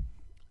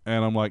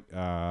 And I'm like,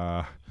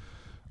 I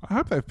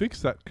hope they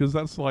fix that, because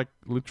that's like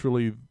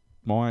literally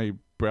my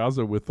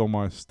browser with all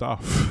my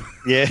stuff.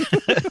 Yeah.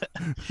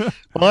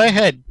 Well, I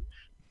had,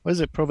 was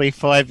it probably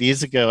 5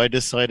 years ago, I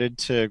decided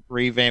to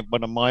revamp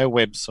one of my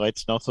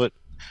websites, and I thought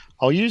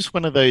I'll use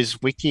one of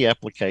those wiki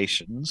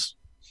applications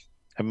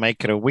and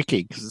make it a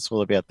wiki, because it's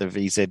all about the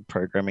VZ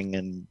programming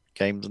and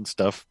games and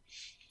stuff.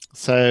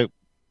 So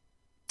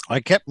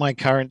I kept my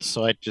current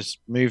site, just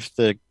moved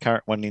the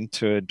current one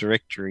into a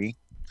directory,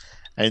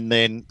 and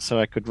then so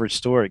I could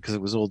restore it, because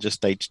it was all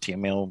just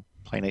HTML,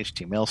 plain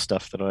HTML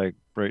stuff that I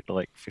wrote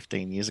like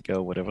 15 years ago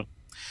or whatever.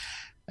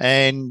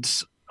 And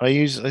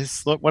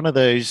it's like one of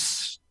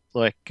those,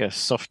 like a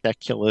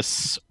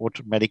Softaculous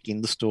automatic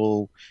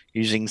install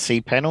using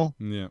cPanel.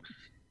 Yeah.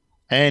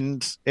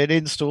 And it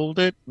installed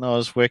it, and I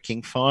was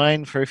working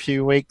fine for a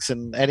few weeks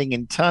and adding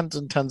in tons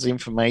and tons of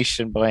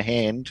information by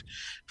hand,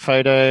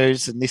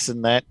 photos and this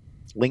and that,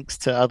 links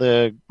to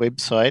other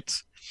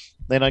websites.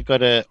 Then I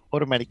got an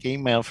automatic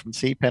email from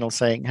cPanel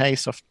saying, "Hey,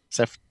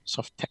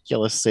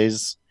 Softaculous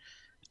says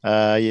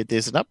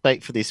there's an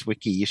update for this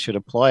wiki. You should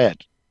apply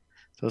it."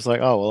 So I was like,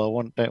 "Oh,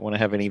 well, don't want to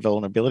have any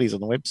vulnerabilities on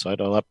the website.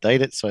 I'll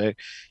update it." So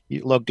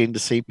you logged into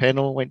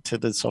cPanel, went to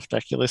the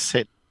Softaculous,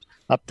 set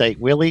update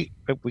Willie.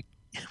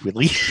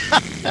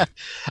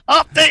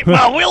 Update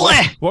my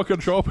Willie! What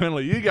control panel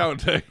are you going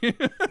to?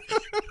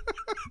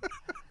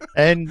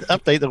 And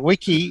update the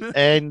wiki,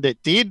 and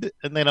it did.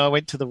 And then I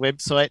went to the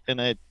website, and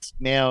it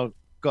now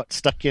got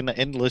stuck in an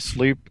endless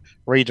loop,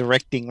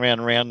 redirecting round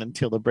and round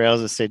until the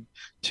browser said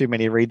too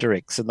many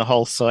redirects, and the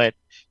whole site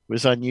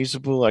was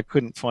unusable. I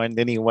couldn't find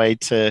any way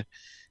to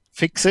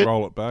fix it.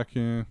 Roll it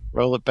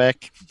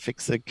back,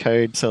 fix the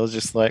code. So I was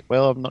just like,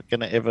 well, I'm not going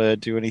to ever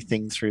do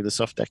anything through the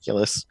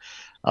Softaculous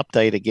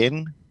update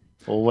again,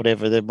 or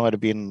whatever there might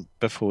have been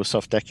before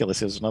Softaculous.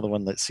 There was another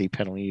one that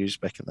cPanel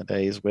used back in the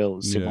day as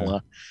well,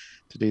 similar,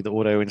 to do the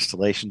auto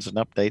installations and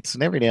updates.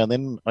 And every now and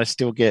then I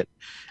still get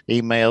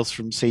emails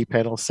from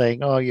cPanel saying,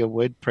 "Oh, your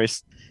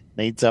WordPress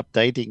needs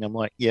updating, I'm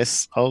like,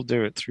 yes, I'll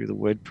do it through the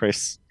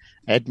WordPress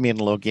admin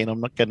login. I'm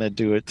not going to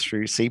do it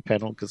through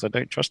cPanel because I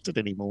don't trust it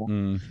anymore.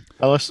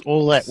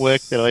 All that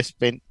work that I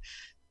spent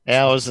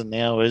hours and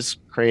hours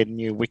creating a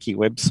new wiki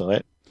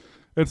website.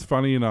 It's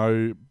funny,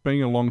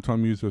 being a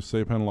long-time user of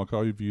cPanel, like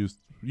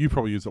you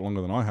probably used it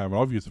longer than I have.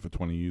 I've used it for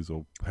 20 years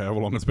or however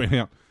long it's been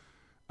out.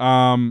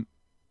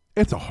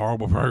 It's a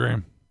horrible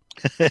program.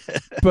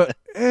 But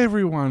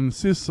everyone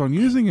insists on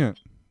using it.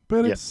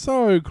 But it's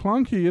so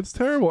clunky. It's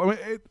terrible. I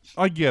mean,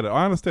 I get it.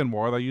 I understand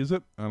why they use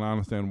it, and I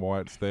understand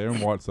why it's there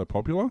and why it's so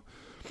popular.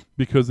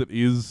 Because it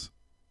is,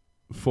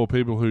 for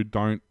people who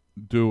don't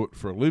do it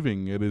for a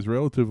living, it is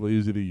relatively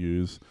easy to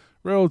use,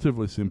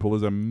 relatively simple.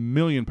 There's a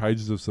million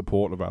pages of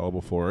support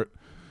available for it.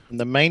 And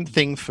the main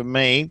thing for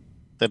me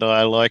that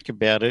I like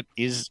about it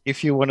is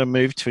if you want to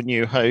move to a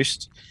new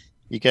host,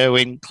 you go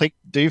in, click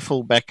do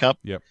full backup,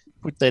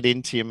 put that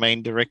into your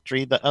main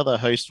directory. The other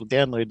host will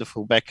download the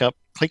full backup,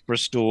 click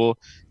restore,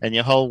 and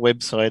your whole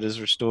website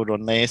is restored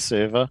on their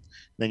server.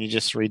 Then you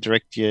just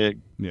redirect your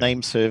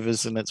name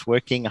servers and it's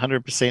working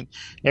 100%.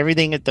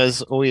 Everything it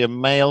does, all your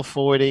mail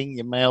forwarding,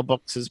 your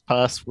mailboxes,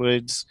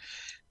 passwords,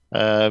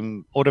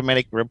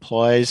 automatic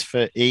replies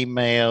for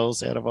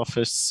emails, out of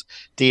office,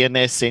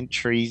 DNS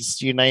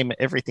entries, you name it,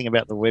 everything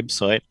about the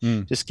website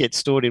just gets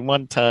stored in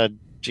one tar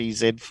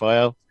GZ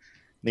file.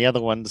 The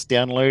other one's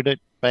download it,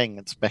 bang,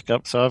 it's back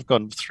up. So I've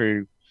gone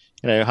through,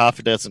 half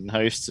a dozen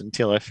hosts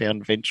until I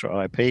found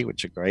Venture IP,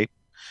 which are great.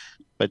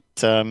 But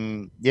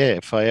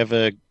if I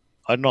ever,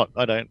 I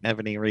don't have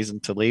any reason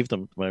to leave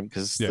them at the moment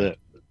because the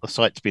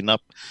site's been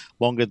up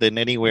longer than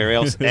anywhere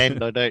else.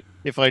 And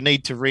if I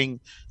need to ring,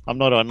 I'm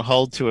not on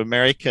hold to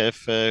America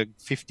for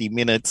 50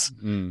 minutes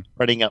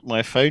running up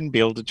my phone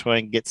bill to try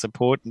and get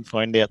support and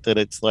find out that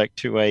it's like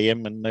 2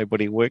 a.m. and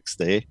nobody works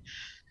there.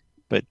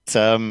 But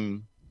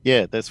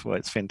that's why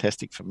it's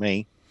fantastic for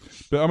me.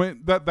 But I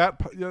mean,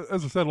 that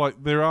as I said,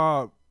 like there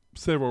are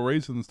several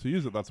reasons to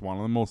use it. That's one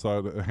of them.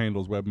 Also, it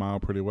handles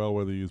webmail pretty well,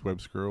 whether you use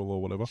WebSquirrel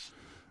or whatever.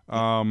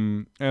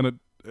 And it,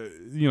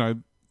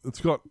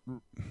 it's got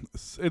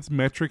its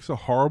metrics are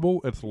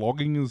horrible. Its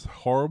logging is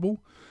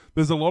horrible.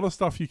 There's a lot of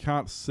stuff you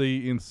can't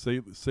see in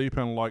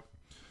cPanel. Like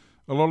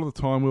a lot of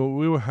the time,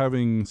 we were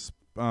having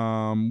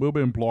we were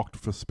being blocked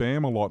for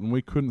spam a lot, and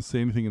we couldn't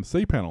see anything in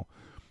cPanel.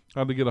 I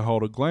had to get a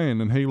hold of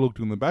Glenn, and he looked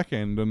in the back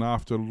end, and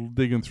after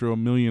digging through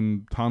 1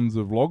 million tons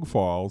of log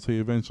files, he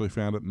eventually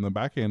found it in the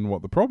back end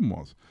what the problem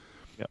was.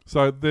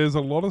 So there's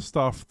a lot of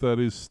stuff that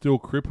is still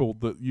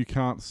crippled that you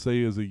can't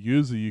see as a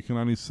user. You can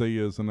only see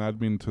as an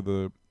admin to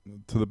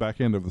the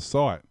back end of the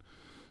site.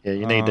 Yeah,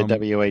 you need a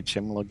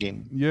WHM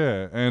login.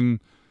 Yeah, and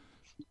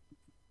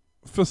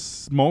for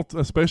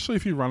especially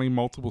if you're running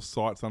multiple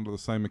sites under the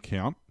same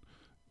account,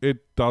 it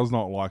does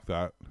not like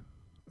that.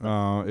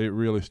 It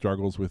really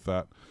struggles with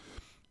that.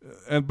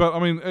 But I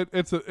mean,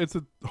 it's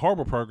a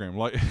horrible program.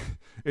 Like,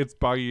 it's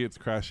buggy, it's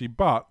crashy.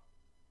 But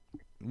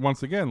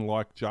once again,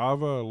 like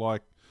Java,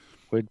 like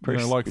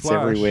WordPress, like it's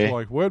Flash, everywhere.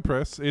 like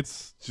WordPress,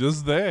 it's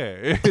just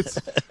there.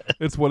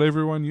 It's what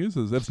everyone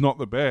uses. It's not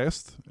the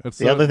best. It's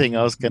the other thing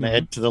I was going to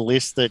add to the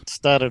list that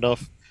started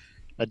off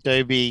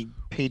Adobe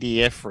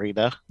PDF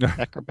Reader,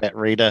 Acrobat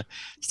Reader,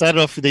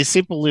 started off with this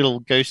simple little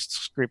Ghost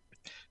script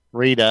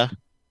reader,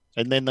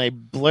 and then they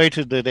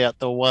bloated it out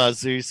the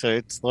wazoo. So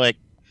it's like,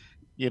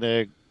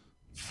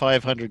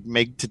 500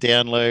 meg to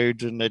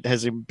download, and it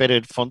has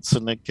embedded fonts,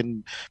 and it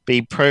can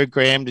be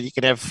programmed, and you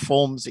can have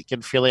forms it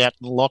can fill out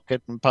and lock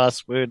it and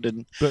password,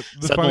 and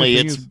suddenly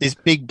it's this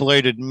big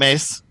bloated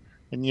mess,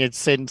 and you'd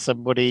send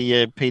somebody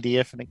a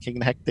PDF and it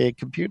can hack their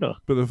computer.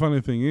 But the funny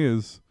thing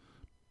is,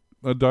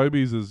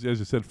 Adobe's is, as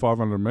you said,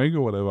 500 meg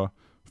or whatever.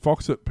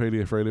 Foxit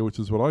PDF Reader, which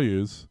is what I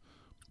use,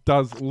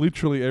 does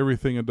literally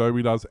everything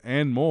Adobe does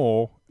and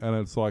more, and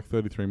it's like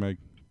 33 meg.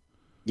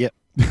 Yep.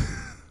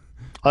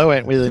 I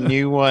went with a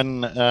new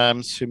one,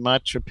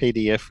 Sumatra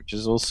PDF, which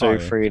is also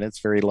free, and it's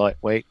very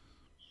lightweight.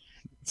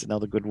 It's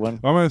another good one.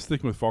 I'm going to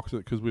stick with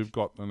Foxit because we've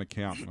got an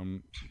account,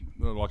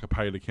 like a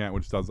paid account,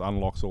 which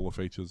unlocks all the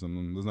features,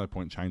 and there's no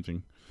point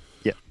changing.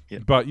 Yeah.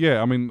 But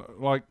yeah, I mean,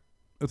 like,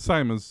 it's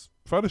same as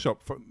Photoshop.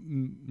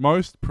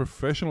 Most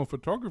professional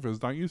photographers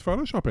don't use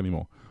Photoshop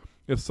anymore.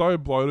 It's so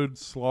bloated,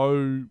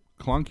 slow,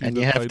 clunky. And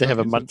you have to have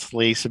a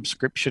monthly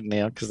subscription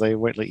now because they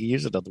won't let you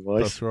use it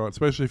otherwise. That's right,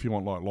 especially if you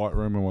want like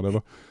Lightroom or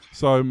whatever.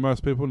 So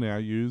most people now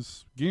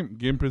use GIMP.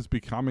 GIMP is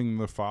becoming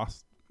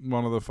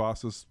one of the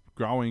fastest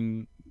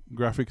growing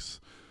graphics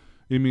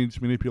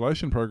image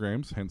manipulation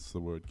programs, hence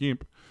the word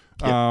GIMP.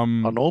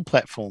 On all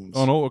platforms.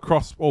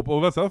 Across all.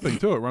 Well, that's the other thing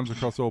too. It runs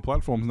across all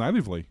platforms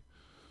natively.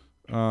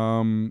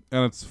 And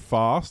it's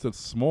fast. It's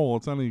small.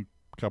 It's only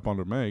a couple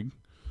hundred meg.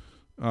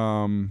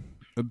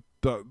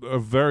 A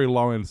very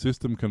low-end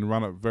system can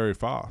run it very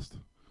fast.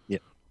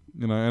 Yep.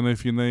 And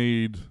if you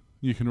need,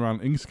 you can run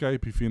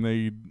Inkscape. If you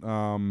need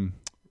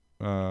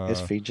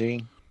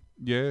SVG.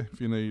 Yeah, if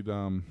you need,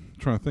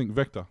 trying to think,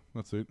 Vector.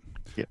 That's it.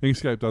 Yep.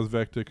 Inkscape does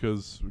Vector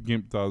because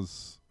GIMP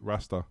does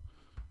raster.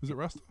 Is it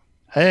raster?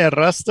 Hey,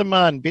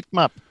 Rasterman,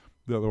 bitmap.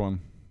 The other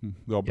one.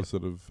 the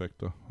opposite of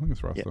Vector. I think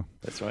it's raster. Yeah,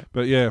 that's right.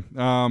 But yeah,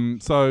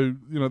 so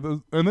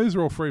and these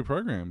are all free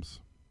programs.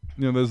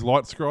 There's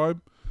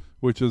LightScribe,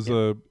 which is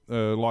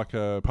like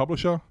a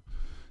publisher.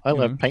 I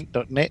love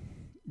Paint.net.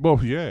 Well,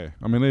 yeah.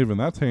 I mean, even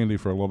that's handy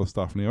for a lot of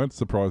stuff now. It's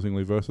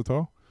surprisingly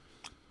versatile.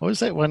 What was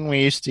that one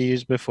we used to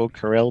use before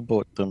Corel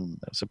bought them?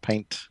 That was a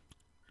Paint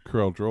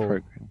Corel Draw.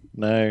 program.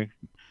 No,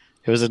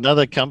 it was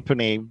another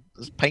company. It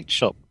was Paint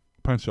Shop.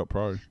 Paint Shop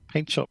Pro.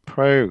 Paint Shop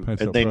Pro. Paint and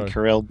Shop then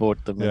Pro. Corel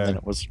bought them, Yeah. and then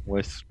it was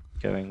worth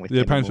going with.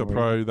 Yeah, Paint Shop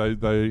anymore. Pro.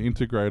 They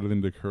integrated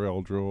into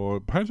Corel Draw.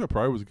 Paint Shop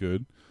Pro was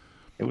good.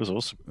 It was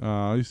awesome.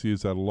 I used to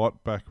use that a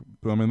lot back.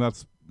 I mean,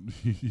 that's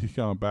you're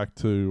going back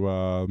to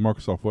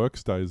Microsoft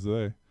Works days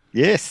there.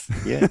 Yes,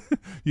 yeah,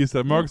 You used to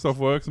have Microsoft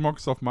Works,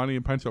 Microsoft Money,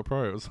 and Paint Shop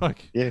Pro. It was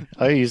like, yeah.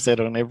 I use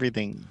that on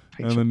everything. Paint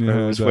And Shop then you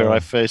Pro was had, where I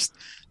first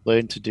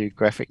learned to do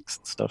graphics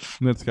and stuff.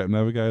 Netscape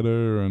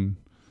Navigator and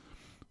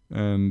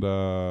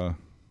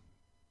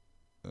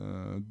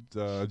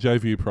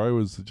JView Pro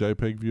was the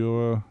JPEG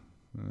viewer,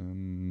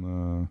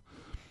 and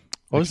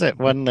What was that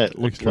one that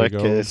looked Extra like a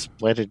Gold.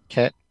 splattered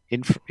cat?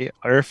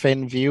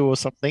 Earthen View or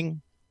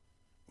something?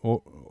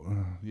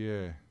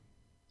 yeah,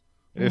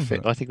 What was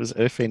I think it was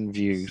Earthen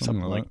View,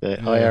 something like that.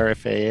 Yeah.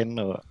 IRFAN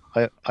or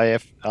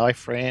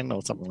IFRAN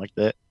or something like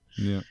that.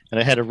 yeah, And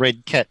it had a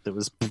red cat that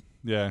was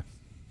yeah.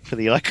 for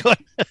the icon.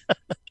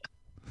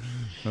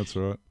 That's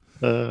right.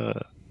 Uh,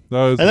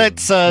 Those and are-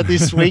 that's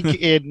this week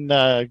in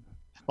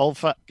Old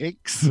Fuck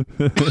Geeks.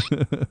 We're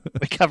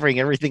covering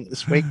everything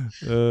this week.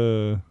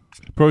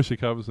 probably should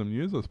cover some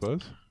news, I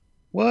suppose.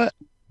 What?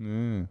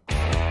 Yeah.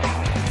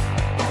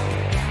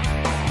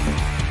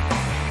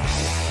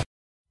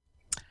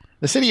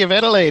 The City of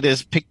Adelaide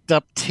has picked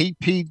up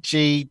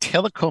TPG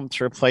Telecom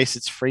to replace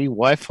its free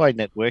Wi-Fi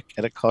network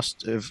at a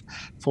cost of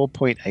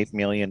 $4.8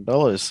 million.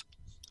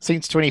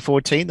 Since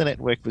 2014, the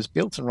network was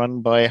built and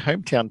run by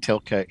hometown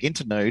telco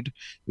Internode,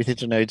 with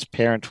Internode's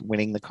parent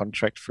winning the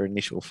contract for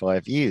initial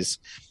 5 years.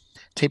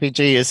 TPG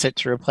is set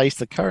to replace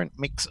the current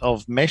mix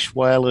of mesh,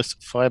 wireless,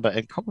 fibre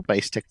and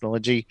copper-based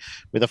technology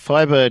with a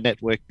fibre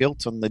network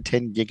built on the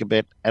 10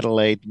 gigabit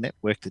Adelaide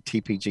network that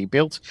TPG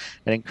built,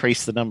 and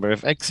increase the number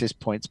of access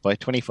points by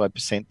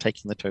 25%,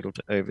 taking the total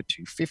to over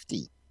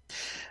 250.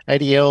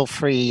 ADL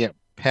free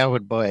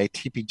powered by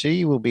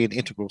TPG will be an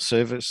integral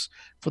service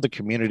for the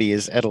community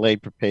as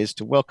Adelaide prepares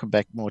to welcome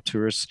back more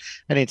tourists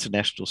and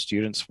international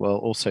students, while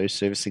also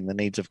servicing the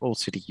needs of all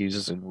city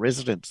users and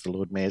residents, the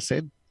Lord Mayor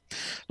said.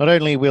 Not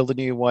only will the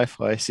new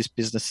Wi-Fi assist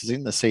businesses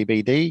in the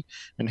CBD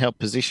and help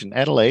position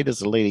Adelaide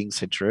as a leading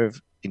centre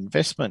of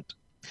investment.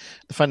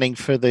 The funding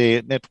for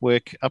the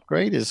network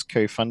upgrade is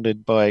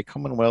co-funded by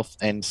Commonwealth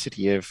and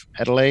City of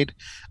Adelaide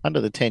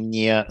under the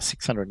 10-year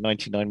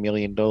 $699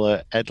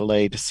 million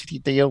Adelaide City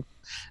deal,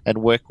 and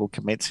work will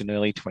commence in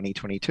early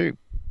 2022.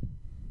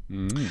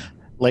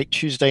 Late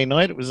Tuesday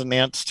night, it was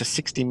announced a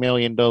 $60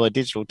 million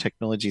Digital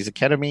Technologies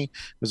Academy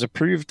was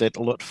approved at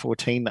Lot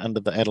 14 under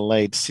the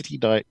Adelaide City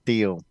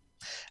deal.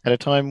 At a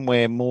time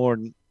where more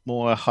and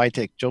more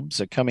high-tech jobs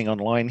are coming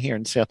online here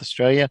in South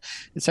Australia,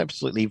 it's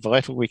absolutely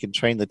vital we can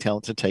train the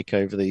talent to take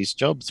over these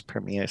jobs,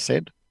 Premier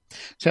said.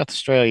 South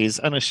Australia is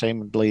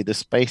unashamedly the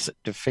space,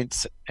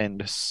 defence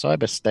and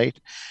cyber state,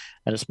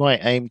 and it's my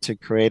aim to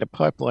create a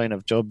pipeline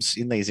of jobs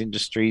in these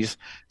industries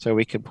so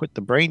we can put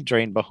the brain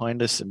drain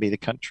behind us and be the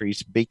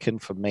country's beacon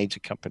for major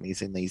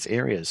companies in these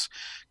areas.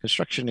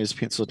 Construction is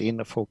penciled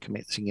in for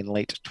commencing in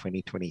late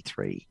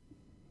 2023.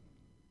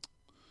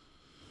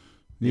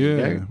 There you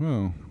Yeah, go.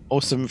 well,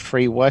 Awesome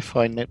free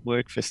Wi-Fi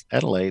network for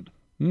Adelaide.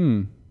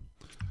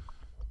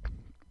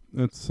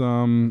 it's I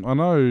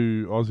know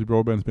Aussie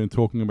Broadband's been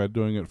talking about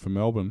doing it for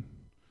Melbourne,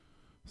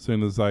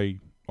 seeing as they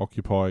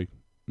occupy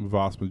the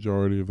vast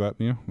majority of that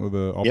now, or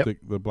the optic,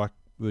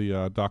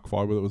 the dark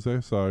fibre that was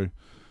there. So,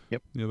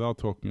 Yep. yeah, they were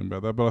talking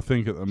about that. But I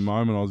think at the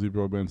moment Aussie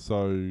Broadband's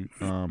so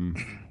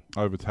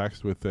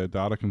overtaxed with their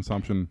data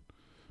consumption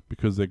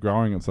because they're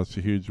growing at such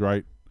a huge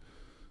rate.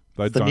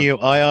 They The don't. new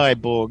II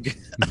Borg.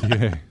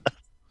 Yeah,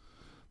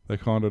 they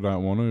kind of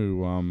don't want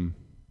to,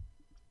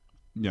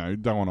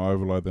 don't want to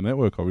overload the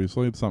network.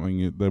 Obviously, it's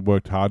something they've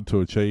worked hard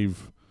to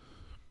achieve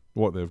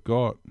what they've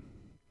got.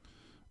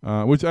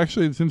 Which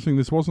actually, it's interesting.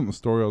 This wasn't the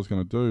story I was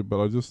going to do,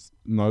 but I just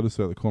noticed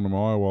it at the corner of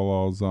my eye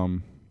while I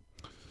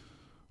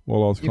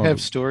was You have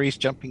stories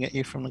jumping at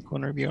you from the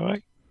corner of your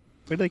eye?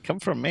 Where'd they come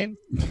from, man?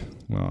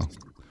 Well,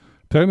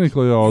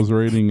 technically, I was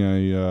reading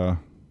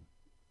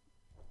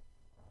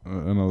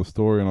another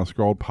story, and I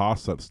scrolled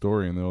past that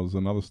story, and there was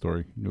another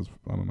story. Because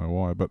I don't know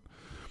why, but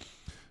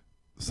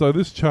so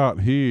this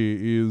chart here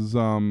is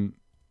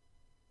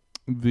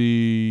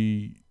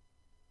the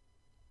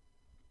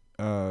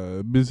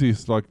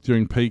busiest, like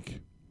during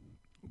peak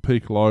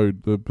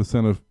load, the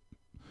percent of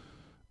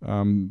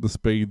the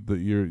speed that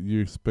you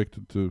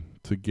expected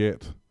to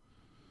get.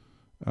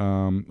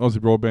 Aussie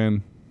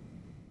Broadband,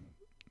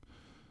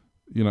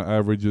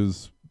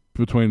 averages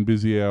between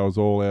busy hours,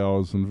 all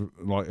hours, and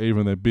like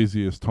even their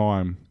busiest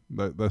time,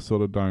 they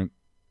sort of don't,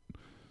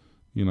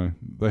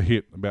 they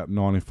hit about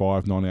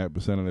 95,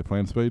 98% of their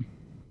planned speed.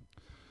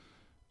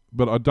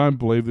 but I don't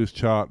believe this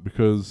chart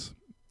because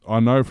I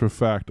know for a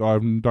fact I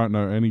don't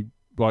know any.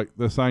 Like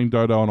they're saying,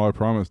 Dodo and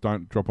iPrimus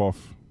don't drop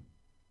off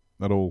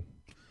at all.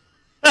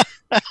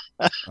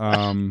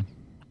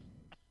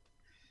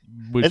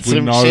 Which It's we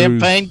some know.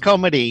 champagne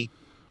comedy.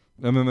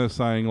 And then they're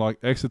saying, like,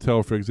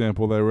 Exetel, for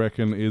example, they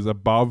reckon is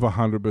above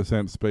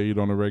 100% speed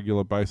on a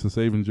regular basis,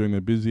 even during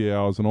their busy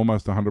hours, and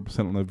almost 100%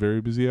 on their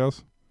very busy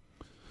hours.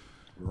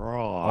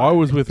 Right. I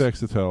was with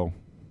Exetel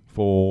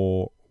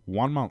for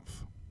 1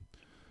 month.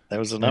 That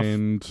was enough.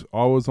 And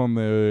I was on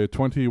their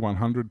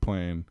 2100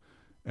 plan,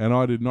 and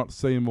I did not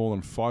see more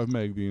than 5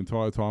 meg the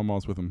entire time I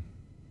was with them.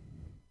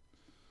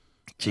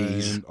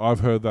 Jeez. And I've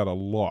heard that a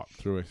lot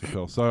through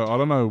Exetel. So I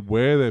don't know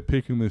where they're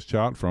picking this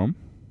chart from.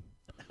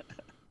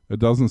 It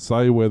doesn't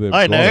say where they've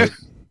got know.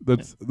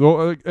 it.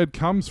 It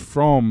comes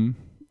from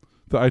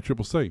the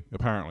ACCC,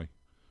 apparently.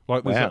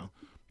 Like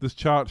this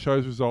chart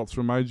shows results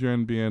from major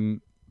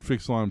NBN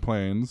fixed line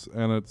plans,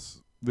 and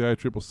it's the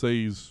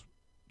ACCC's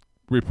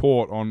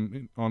report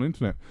on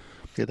internet.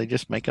 Did they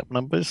just make up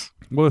numbers?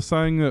 Well, they're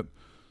saying that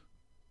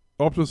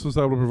Optus was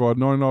able to provide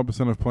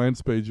 99% of planned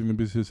speed during the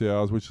busiest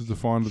hours, which is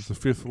defined as the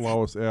 5th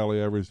lowest hourly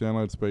average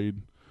download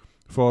speed,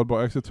 followed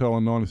by Exetel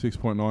on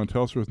 96.9,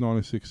 Telstra is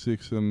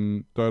 96.6,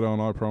 and Dodo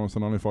and iPrimus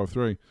on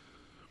 95.3.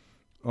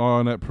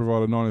 iiNet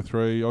provided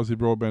 93, Aussie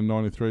Broadband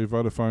 93,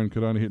 Vodafone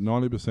could only hit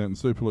 90%, and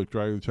Superloop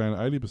dragged the chain at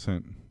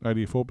 80%,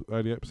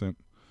 88%.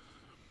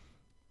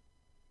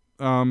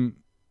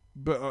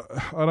 But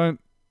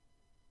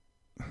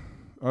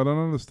I don't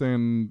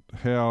understand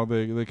how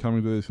they're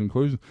coming to these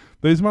conclusions.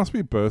 These must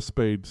be burst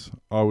speeds,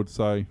 I would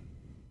say,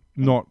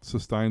 not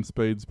sustained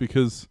speeds,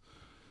 because,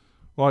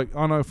 like,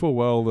 I know full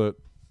well that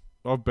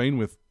I've been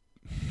with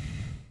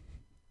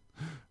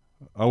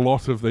a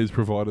lot of these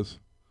providers,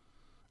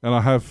 and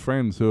I have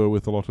friends who are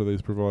with a lot of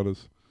these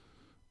providers,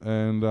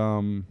 and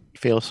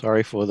Feel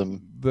sorry for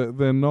them.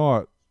 they're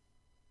not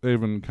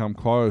even come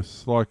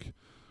close. Like,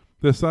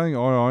 they're saying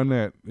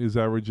iiNet is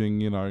averaging,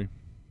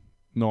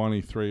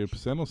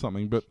 93% or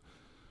something, but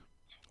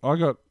I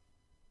got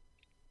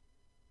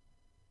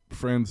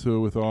friends who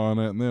are with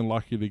iiNet, and they're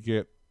lucky to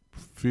get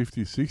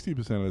 50-60%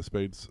 of their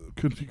speeds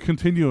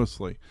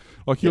continuously.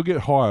 Like, you'll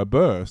get higher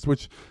burst,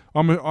 which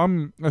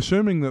I'm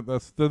assuming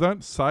they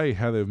don't say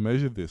how they've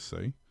measured this.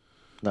 See,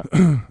 no.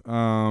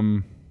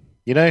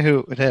 You know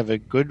who would have a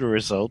good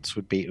results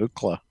would be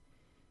Ookla.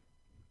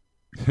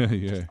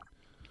 Yeah,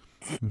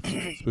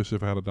 especially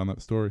if I had done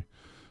that story,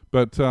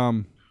 but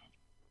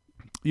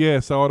yeah.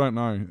 So I don't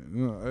know.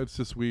 It's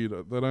just weird.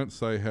 They don't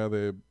say how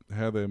their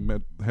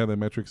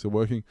metrics are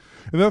working.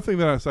 And the other thing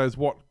they don't say is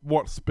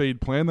what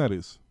speed plan that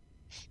is.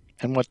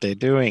 And what they're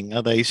doing.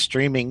 Are they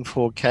streaming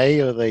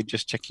 4K, or are they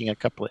just checking a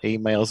couple of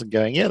emails and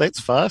going, yeah, that's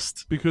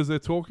fast? Because they're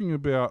talking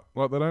about,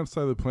 like, they don't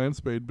say the plan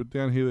speed, but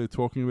down here they're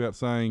talking about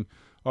saying,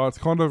 oh, it's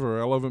kind of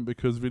irrelevant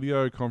because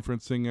video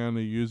conferencing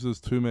only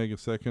uses 2 meg a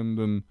second.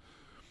 And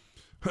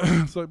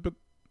it's like, but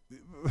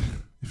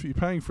if you're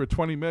paying for a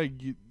 20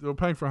 meg, you're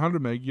paying for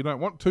 100 meg, you don't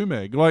want 2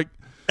 meg. Like,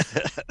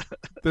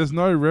 there's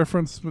no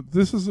reference.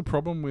 This is the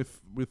problem with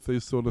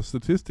these sort of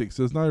statistics.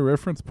 There's no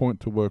reference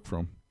point to work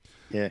from.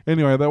 Yeah.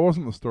 Anyway, that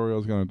wasn't the story I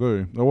was going to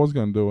do. I was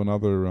going to do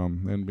another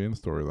NBN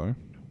story, though.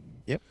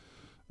 Yep.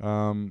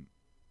 What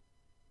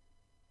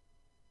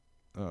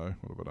have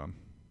I done?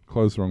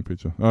 Close the wrong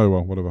picture. Oh,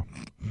 well, whatever.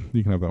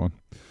 You can have that one.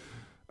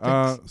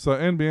 So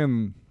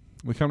NBN,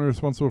 the company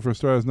responsible for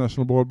Australia's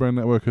national broadband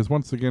network, has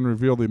once again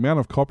revealed the amount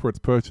of copper it's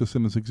purchased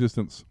in its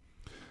existence.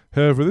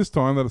 However, this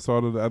time they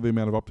decided to add the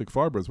amount of optic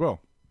fibre as well.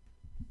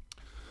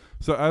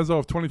 So as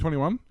of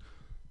 2021...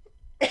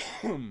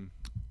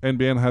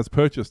 NBN has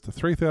purchased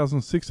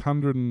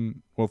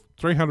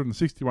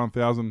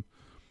 361,000,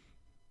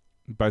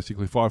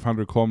 basically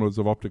 500 kilometres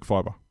of optic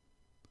fibre.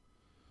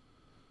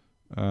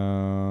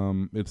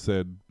 It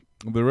said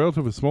the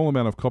relatively small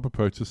amount of copper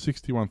purchase,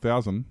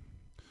 61,000.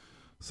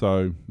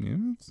 So yeah,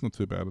 it's not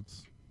too bad.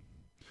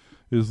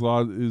 Is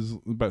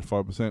about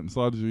 5%. It's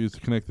largely used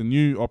to connect the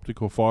new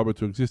optical fibre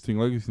to existing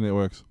legacy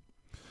networks.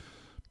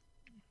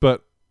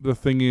 But the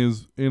thing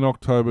is, in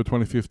October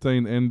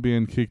 2015,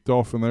 NBN kicked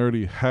off, and they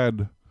already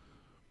had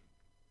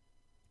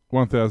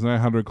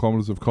 1,800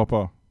 kilometres of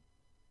copper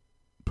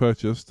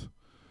purchased,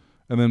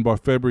 and then by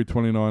February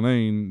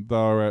 2019 they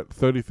were at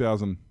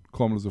 30,000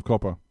 kilometres of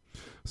copper.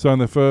 So in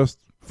the first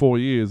 4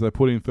 years they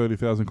put in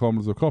 30,000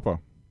 kilometres of copper,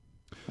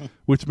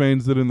 which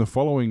means that in the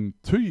following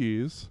 2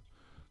 years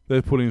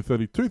they've put in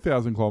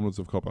 32,000 kilometres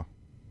of copper.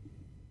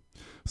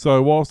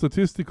 So while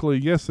statistically,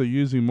 yes, they're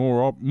using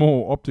more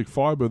optic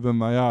fibre than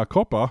they are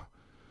copper,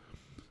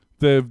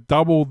 they've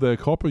doubled their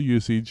copper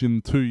usage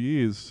in 2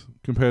 years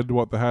compared to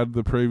what they had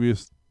the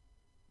previous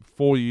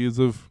 4 years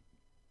of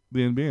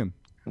the NBN.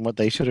 And what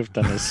they should have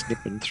done is snip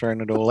and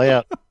thrown it all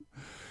out.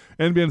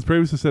 NBN's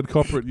previously said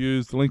copper it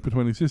used to link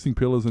between existing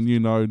pillars and new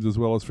nodes, as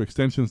well as for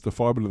extensions to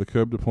fibre to the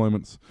curb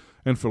deployments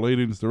and for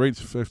lead-ins to reach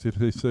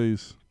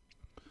FTTCs.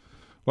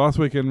 Last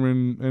week,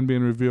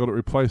 NBN revealed it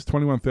replaced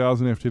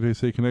 21,000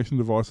 FTTC connection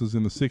devices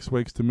in the 6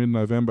 weeks to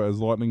mid-November as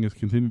Lightning has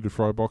continued to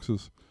fry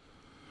boxes.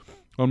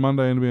 On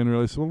Monday, NBN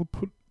released,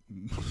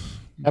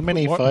 How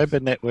many What? fiber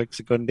networks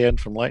have gone down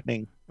from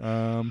lightning?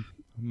 No.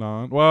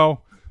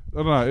 Well, I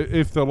don't know.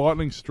 If the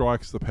lightning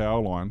strikes the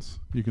power lines,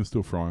 you can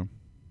still fry them,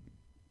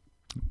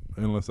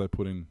 unless they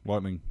put in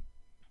lightning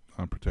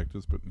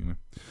protectors. But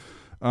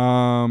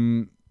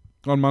on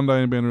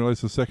Monday, NBN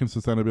released a second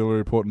sustainability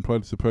report and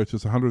pledged to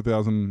purchase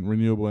 100,000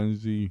 renewable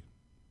energy.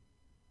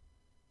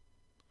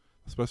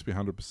 It's supposed to be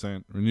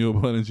 100%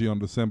 renewable energy on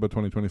December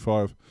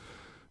 2025,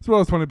 as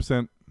well as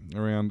 20%,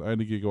 around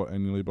 80 gigawatt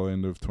annually by the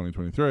end of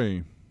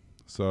 2023.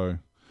 So,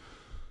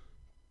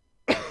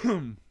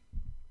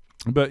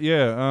 but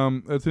yeah,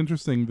 it's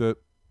interesting that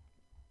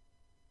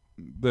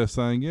they're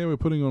saying, yeah, we're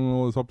putting on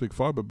all this optic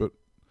fiber, but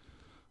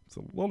it's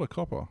a lot of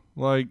copper.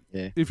 Like,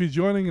 if you're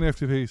joining an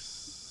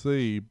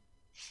FTTC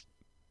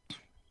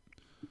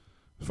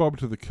fiber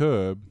to the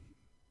curb,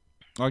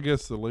 I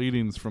guess the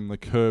lead-ins from the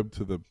curb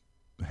to the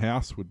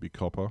house would be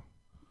copper.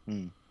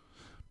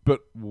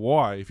 But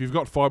why? If you've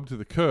got fiber to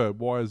the curb,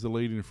 why is the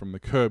lead-in from the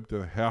curb to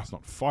the house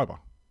not fiber?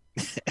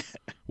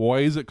 Why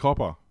is it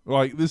copper?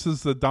 Like, this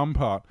is the dumb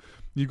part.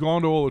 You've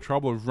gone to all the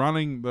trouble of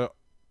running the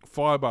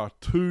fiber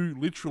to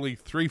literally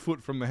 3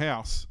 foot from the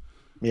house.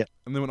 Yeah.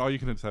 And then you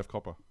can just have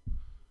copper.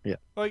 Yeah.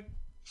 Like,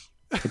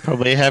 you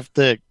probably have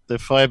the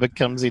fiber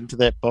comes into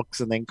that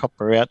box and then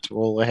copper out to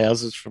all the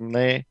houses from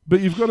there. But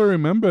you've got to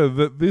remember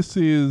that this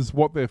is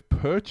what they've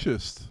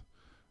purchased,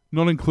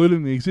 not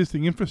including the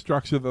existing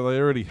infrastructure that they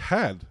already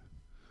had.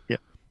 Yeah.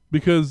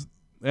 Because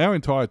our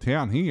entire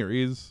town here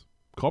is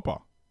copper.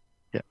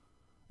 Yeah.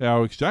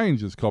 Our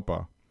exchange is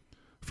copper.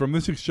 From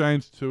this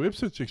exchange to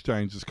Ipswich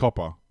exchange is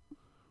copper.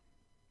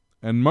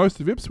 And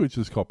most of Ipswich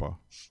is copper.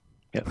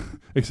 Yeah.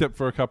 Except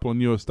for a couple of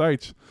new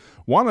estates,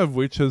 one of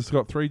which has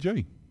got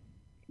 3G.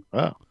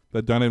 Wow.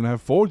 They don't even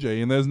have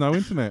 4G and there's no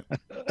internet.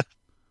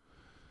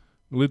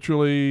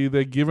 Literally,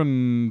 they're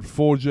given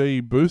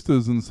 4G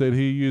boosters and said,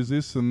 here, use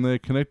this, and they're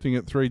connecting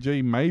at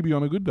 3G maybe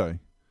on a good day.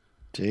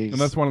 Jeez. And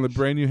that's one of the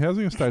brand new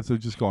housing estates that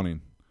have just gone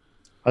in.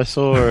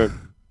 I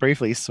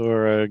briefly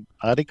saw an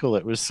article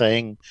that was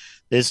saying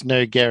there's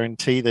no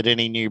guarantee that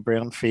any new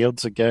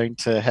brownfields are going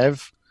to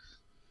have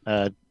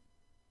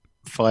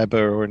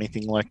fibre or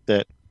anything like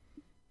that.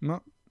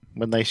 No.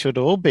 When they should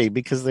all be,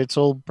 because it's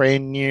all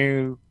brand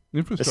new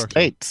Infrastructure.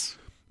 estates.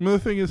 I mean, the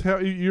thing is, how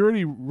you're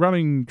already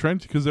running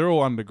trenches, because they're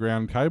all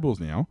underground cables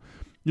now.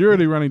 You're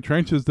already running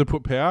trenches to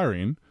put power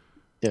in.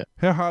 Yeah.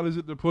 How hard is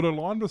it to put a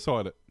line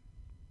beside it?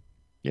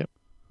 Yep.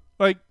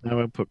 Like, no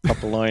one put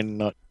copper line,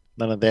 none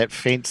of that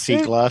fancy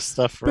Yeah, glass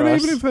stuff for but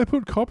us. even if they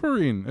put copper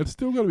in, it's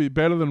still got to be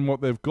better than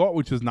what they've got,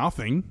 which is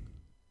nothing.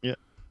 Yeah.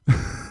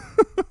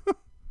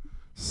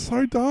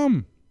 So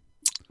dumb.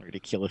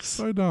 Ridiculous.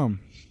 So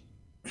dumb.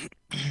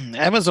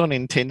 Amazon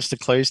intends to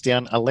close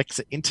down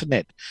Alexa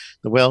Internet,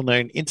 the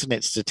well-known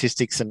internet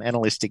statistics and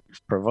analytics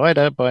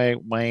provider, by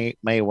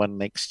May 1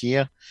 next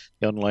year.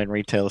 The online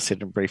retailer said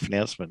in a brief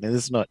announcement. Now,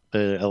 this is not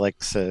the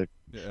Alexa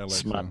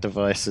smart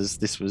devices.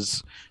 This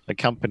was a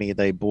company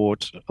they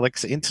bought.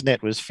 Alexa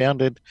Internet was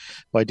founded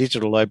by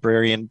digital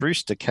librarian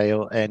Bruce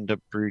DeKale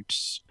and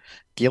Bruce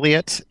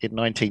Gilliatt in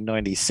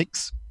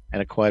 1996.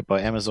 And acquired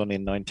by Amazon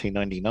in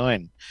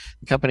 1999.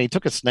 The company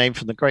took its name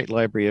from the Great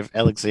Library of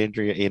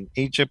Alexandria in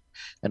Egypt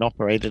and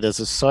operated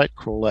as a site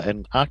crawler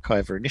and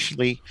archiver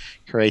initially,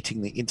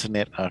 creating the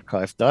Internet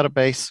Archive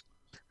database,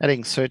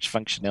 adding search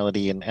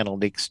functionality and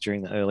analytics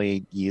during the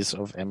early years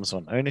of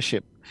Amazon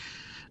ownership.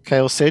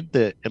 Kale said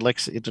that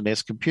Alexa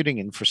Internet's computing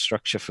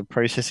infrastructure for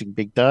processing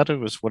big data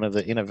was one of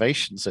the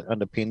innovations that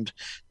underpinned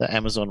the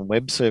Amazon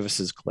Web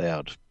Services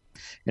cloud.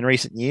 In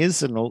recent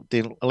years,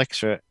 the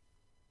Alexa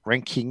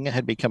ranking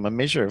had become a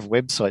measure of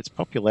websites'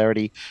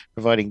 popularity,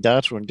 providing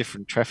data on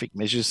different traffic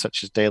measures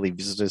such as daily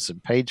visitors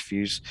and page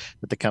views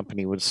that the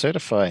company would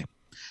certify.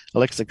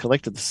 Alexa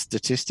collected the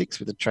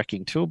statistics with a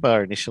tracking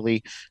toolbar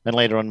initially, and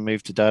later on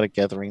moved to data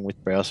gathering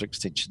with browser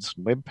extensions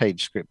and web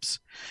page scripts.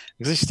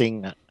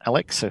 Existing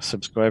Alexa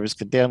subscribers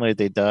can download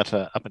their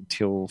data up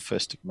until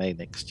 1st of May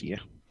next year.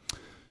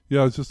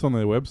 Yeah, I was just on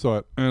their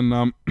website,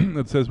 and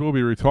it says we'll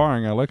be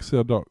retiring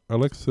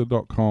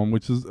Alexa.com,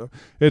 which is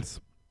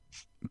it's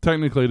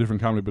technically a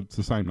different company, but it's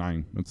the same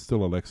name. It's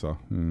still Alexa.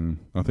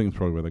 I think it's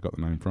probably where they got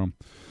the name from.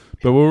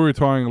 But we're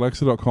retiring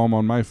Alexa.com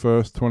on May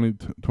 1st,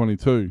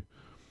 2022.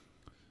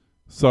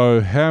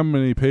 So how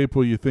many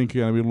people you think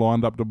are going to be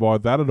lined up to buy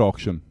that at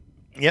auction?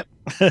 Yep.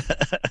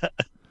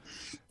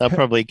 They'll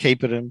probably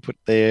keep it and put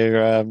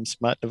their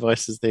smart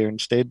devices there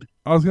instead.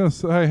 I was going to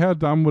say, how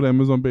dumb would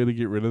Amazon be to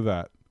get rid of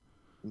that?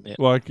 Yep.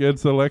 Like,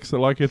 it's Alexa.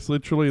 Like, it's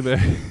literally their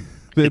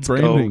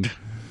branding. Gold.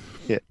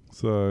 Yeah.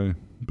 So,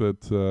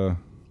 but...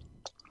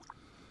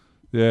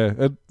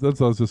 yeah, that's.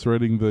 I was just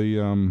reading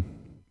the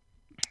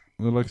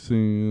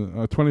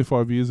Alexa.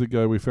 25 years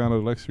ago, we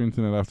founded Alexa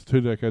Internet after 2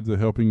 decades of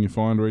helping you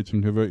find, reach,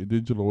 and convert your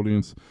digital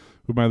audience.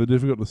 We made the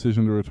difficult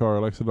decision to retire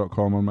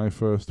Alexa.com on May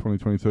 1st,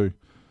 2022.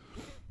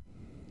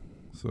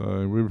 So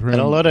and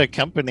a lot of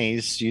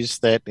companies use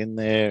that in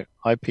their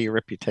IP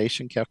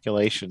reputation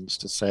calculations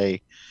to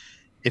say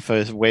if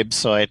a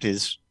website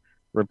is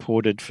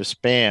reported for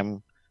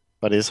spam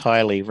but is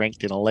highly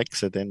ranked in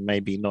Alexa, then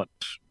maybe not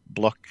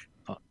block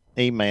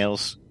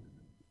emails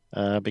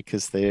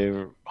because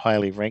they're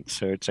highly ranked,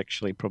 so it's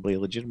actually probably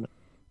legitimate.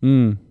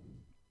 Mm.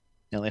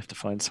 Now they have to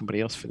find somebody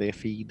else for their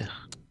feed.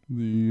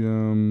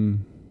 The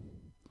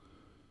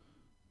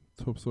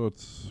top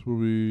sites will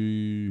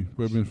be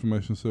Web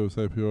Information Service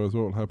APIs.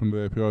 What will happen to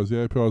the APIs?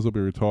 The APIs will be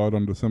retired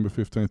on December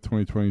 15th,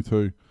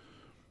 2022.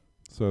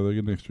 So they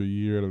get an extra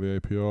year out of the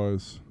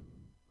APIs.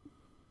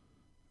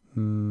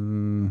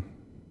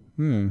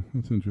 Yeah,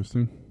 that's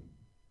interesting.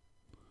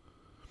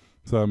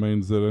 So it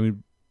means that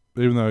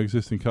even though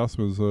existing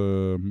customers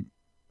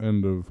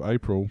end of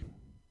April,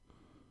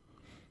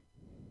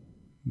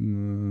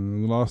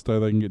 the last day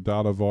they can get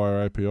data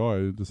via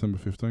API, December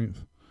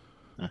 15th.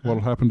 What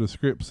will happen to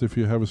scripts? If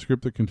you have a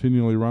script that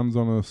continually runs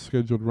on a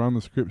scheduled run,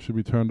 the script should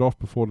be turned off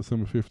before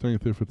December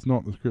 15th. If it's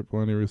not, the script will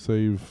only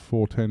receive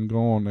 410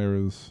 gone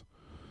errors.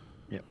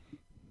 Yep.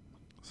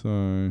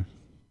 So,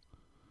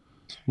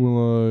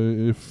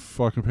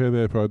 if I compare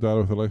the API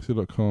data with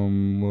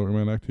Alexa.com, will it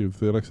remain active?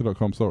 The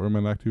Alexa.com site will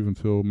remain active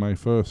until May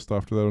 1st.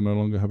 After that, I'll no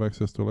longer have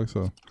access to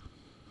Alexa.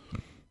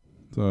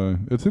 So,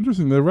 it's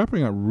interesting. They're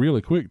wrapping up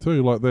really quick,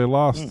 too. Like, their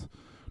last...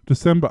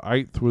 December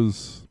 8th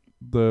was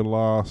their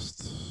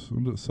last...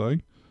 What did it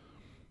say?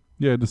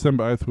 Yeah,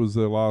 December 8th was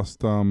their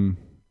last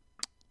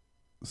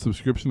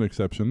subscription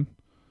exception.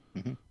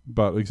 Mm-hmm.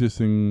 But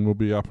existing will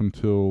be up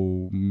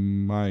until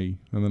May.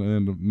 And then at the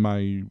end of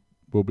May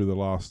will be the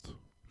last...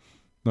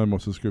 No more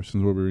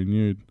subscriptions will be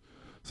renewed.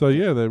 So,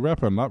 yeah, they're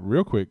wrapping up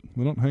real quick.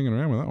 They're not hanging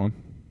around with that one.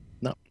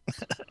 No.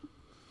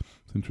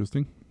 It's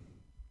interesting.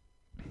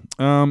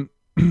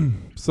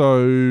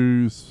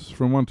 So,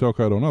 from one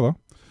telco to another,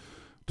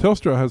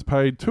 Telstra has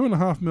paid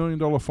 $2.5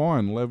 million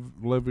fine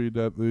levied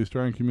at the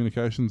Australian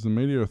Communications and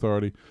Media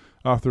Authority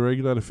after the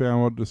regulator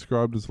found what it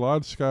described as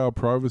large-scale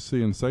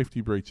privacy and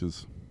safety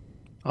breaches.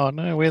 Oh,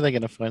 no, where are they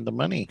going to find the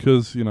money?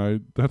 Because,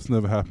 that's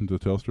never happened to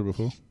Telstra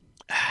before.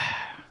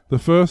 The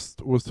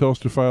first was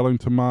Telstra failing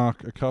to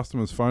mark a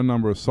customer's phone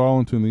number as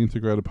silent in the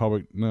integrated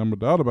public number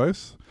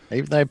database.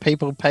 Even though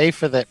people pay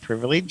for that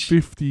privilege.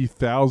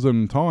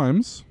 50,000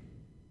 times.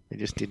 They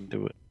just didn't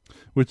do it.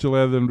 Which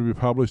allowed them to be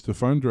published to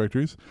phone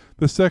directories.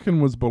 The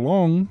second was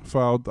Belong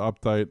failed to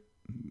update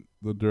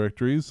the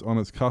directories on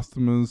its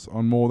customers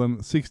on more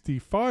than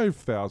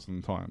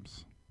 65,000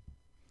 times.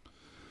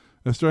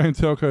 Australian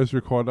telcos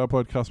required to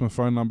upload customer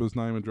phone numbers,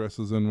 name,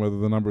 addresses, and whether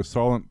the number is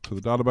silent to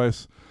the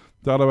database.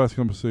 Database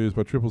can be used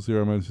by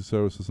 000 emergency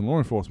services and law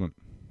enforcement.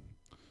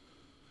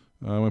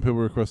 When people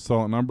request a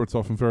silent number, it's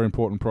often very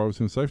important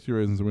privacy and safety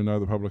reasons, and we know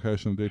the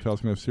publication of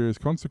details can have serious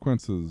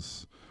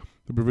consequences.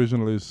 The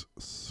provision of these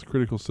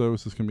critical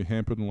services can be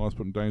hampered and lives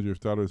put in danger if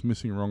data is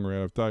missing, wrong, or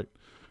out of date.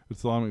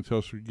 It's alarming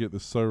Telstra could get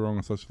this so wrong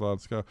on such a large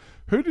scale.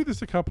 Who did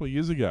this a couple of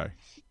years ago?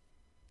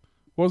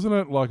 Wasn't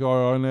it like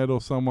IONET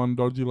or someone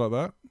dodgy like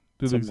that?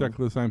 Did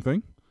exactly the same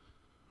thing?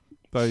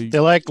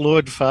 They're like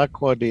Lord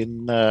Farquaad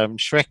in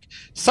Shrek.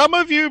 Some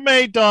of you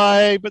may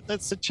die, but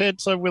that's a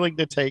chance I'm willing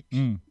to take.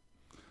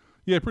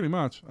 Yeah, pretty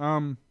much.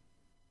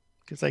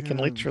 Because they can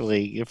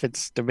literally, if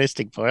it's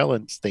domestic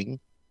violence thing.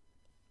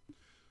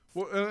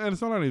 Well, and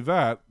it's not only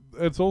that,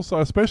 it's also,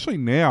 especially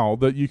now,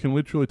 that you can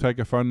literally take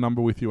a phone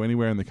number with you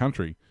anywhere in the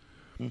country.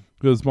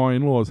 Because my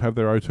in-laws have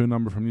their O2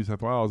 number from New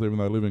South Wales, even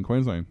though they live in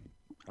Queensland.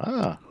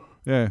 Ah.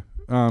 Yeah.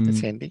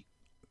 That's handy.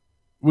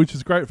 Which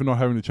is great for not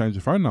having to change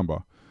your phone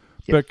number.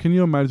 Yep. But can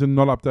you imagine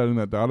not updating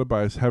that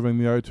database, having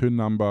the O2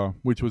 number,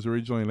 which was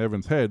originally in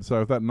Evans Head,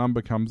 so if that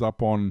number comes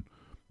up on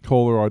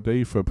caller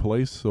ID for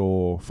police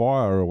or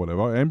fire or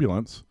whatever,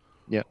 ambulance,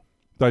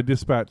 they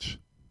dispatch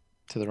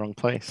to the wrong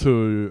place.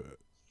 To...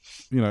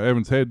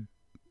 Evans Head,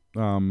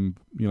 fire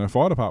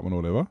department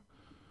or whatever.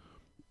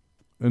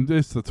 And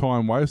just the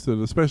time wasted,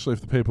 especially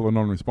if the people are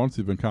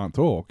non-responsive and can't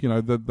talk.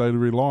 They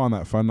rely on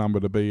that phone number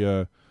to be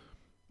at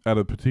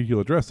a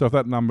particular address. So if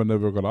that number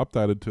never got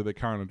updated to their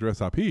current address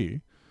up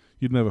here,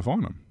 you'd never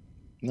find them.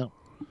 No.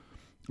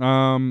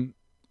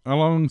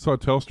 Alongside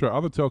Telstra,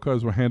 other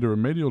telcos were handed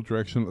remedial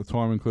direction at the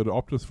time included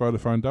Optus,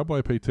 Vodafone,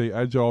 WAPT,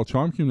 Agile,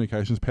 Chime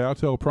Communications,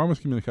 PowerTel, Primus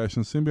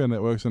Communications, Symbio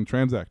Networks, and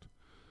Transact.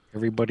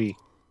 Everybody...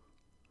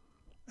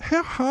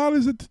 How hard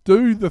is it to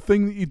do the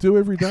thing that you do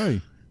every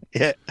day?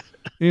 Yeah.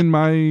 In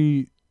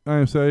May,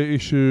 AMC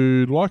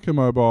issued Leica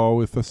Mobile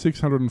with a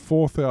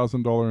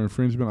 $604,000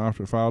 infringement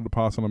after it failed to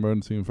pass on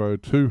emergency info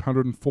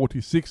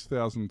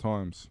 246,000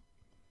 times.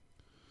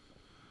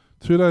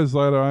 2 days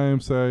later,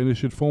 AMC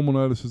issued formal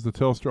notices to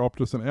Telstra,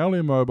 Optus and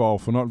Alia Mobile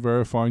for not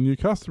verifying new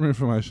customer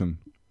information.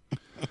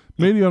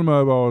 Medion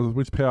Mobile,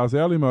 which powers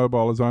Alia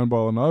Mobile, is owned by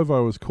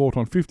Lenovo, was caught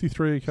on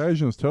 53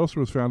 occasions. Telstra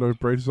was found to have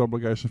breached its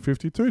obligation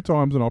 52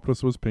 times, and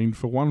Optus was pinged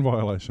for 1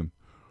 violation.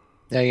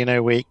 Now you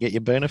know where you get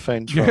your burner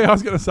phones from. Yeah, I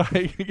was going to say,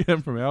 you can get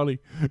them from Aldi.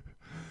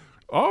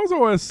 I was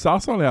always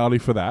sus on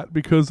Aldi for that,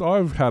 because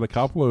I've had a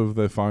couple of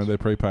their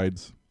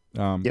prepaids,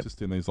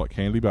 just in these like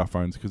candy bar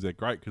phones, because they're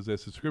great, because their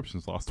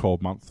subscriptions last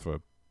 12 months for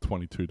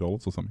 $22 or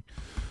something.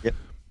 Yep.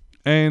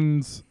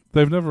 And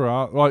they've never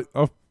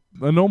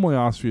I normally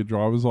ask for your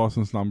driver's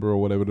license number or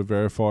whatever to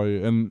verify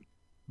you, and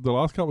the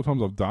last couple of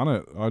times I've done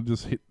it, I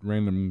just hit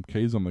random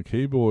keys on the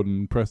keyboard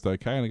and pressed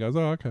OK, and it goes,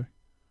 oh, okay.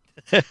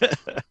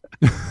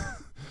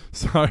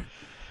 So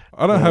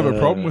I don't have a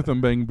problem with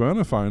them being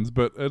burner phones,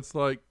 but it's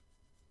like,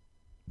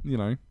 you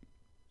know,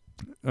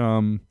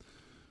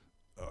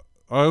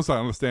 I also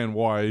understand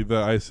why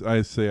the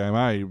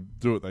ACMA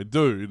do what they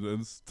do.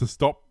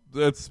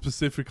 It's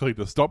specifically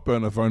to stop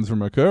burner phones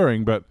from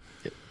occurring, but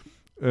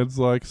it's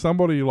like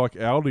somebody like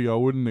Aldi, I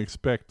wouldn't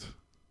expect,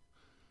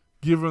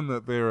 given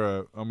that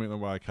they're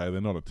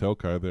they're not a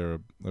telco, they're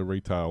a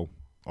retail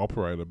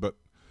operator, but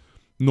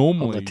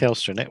normally on the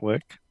Telstra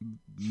network.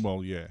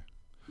 Well, yeah,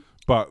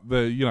 but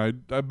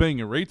being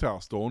a retail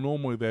store,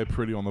 normally they're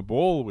pretty on the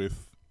ball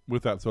with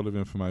that sort of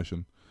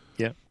information.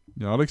 Yeah.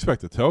 I'd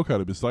expect a telco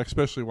to be like,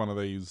 especially one of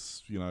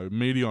these,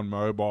 Medion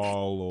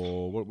Mobile,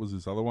 or what was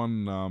this other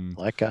one?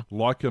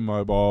 Leica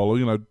Mobile,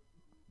 or,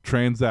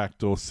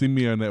 Transact or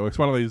Simeo Networks,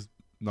 one of these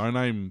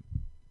no-name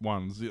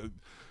ones.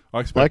 I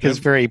expect Leica's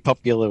very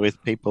popular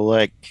with people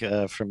like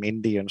from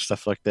India and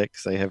stuff like that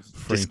because they have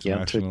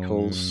discounted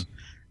calls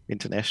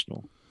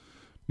international.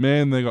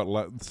 Man,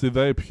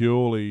 they're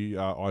purely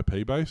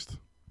IP based.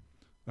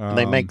 And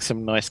they make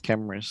some nice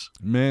cameras.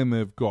 Man,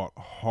 they've got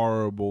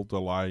horrible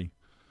delay.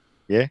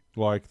 Yeah.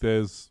 Like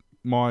there's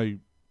I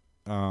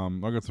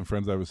got some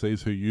friends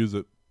overseas who use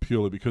it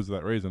purely because of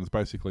that reason. It's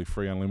basically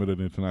free unlimited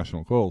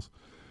international calls.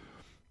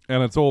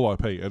 And it's all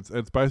IP.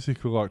 It's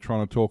basically like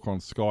trying to talk on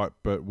Skype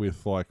but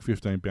with like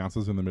 15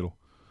 bounces in the middle.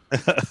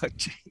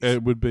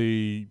 It would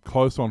be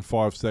close on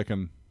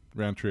 5-second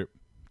round trip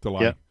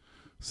delay. Yep.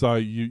 So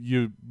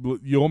you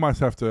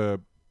almost have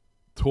to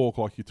talk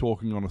like you're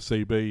talking on a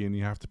CB, and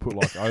you have to put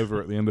like over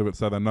at the end of it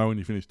so they know when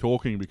you finish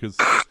talking, because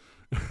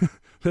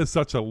there's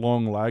such a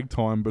long lag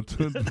time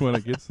between when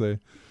it gets there.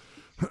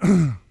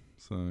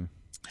 So,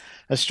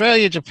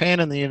 Australia, Japan,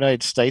 and the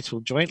United States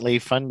will jointly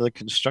fund the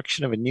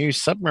construction of a new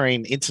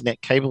submarine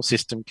internet cable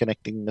system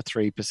connecting the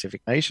 3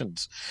 Pacific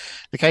nations.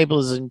 The cable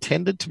is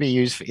intended to be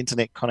used for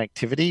internet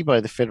connectivity by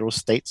the federal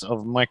states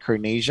of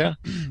Micronesia,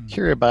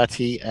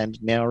 Kiribati,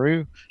 and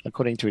Nauru,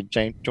 according to a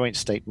joint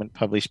statement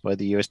published by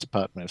the US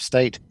Department of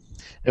State.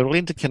 It will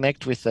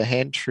interconnect with the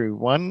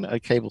Hantrue-1, a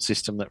cable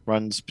system that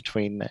runs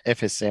between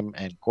FSM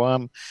and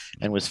Guam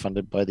and was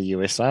funded by the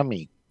US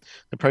Army.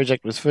 The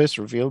project was first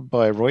revealed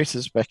by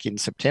Reuters back in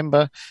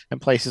September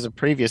and places a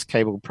previous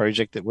cable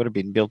project that would have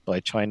been built by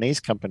Chinese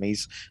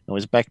companies and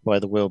was backed by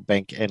the World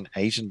Bank and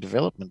Asian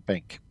Development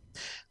Bank.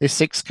 This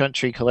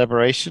 6-country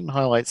collaboration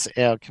highlights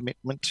our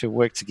commitment to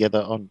work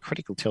together on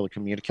critical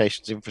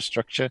telecommunications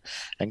infrastructure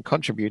and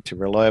contribute to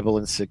reliable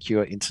and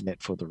secure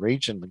internet for the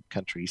region, the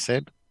country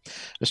said.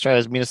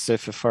 Australia's Minister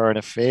for Foreign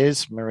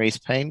Affairs,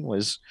 Marise Payne,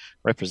 was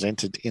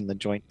represented in the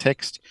joint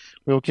text.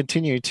 We will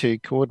continue to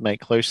coordinate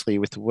closely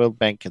with the World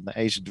Bank and the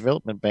Asian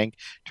Development Bank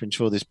to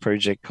ensure this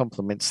project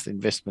complements the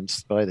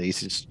investments by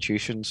these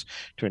institutions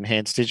to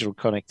enhance digital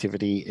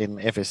connectivity in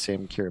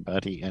FSM,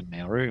 Kiribati, and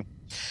Nauru.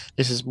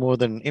 This is more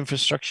than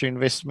infrastructure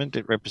investment.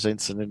 It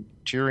represents an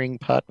enduring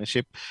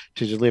partnership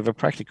to deliver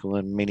practical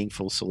and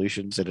meaningful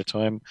solutions at a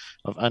time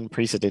of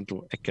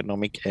unprecedented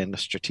economic and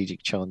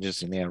strategic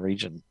challenges in our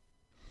region.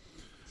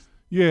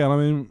 Yeah,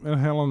 and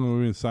how long have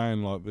we been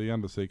saying like the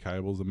undersea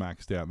cables are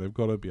maxed out? They've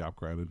got to be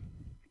upgraded.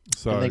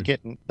 So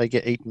and they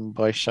get eaten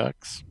by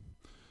sharks.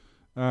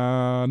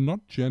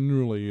 Not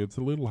generally. It's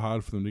a little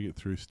hard for them to get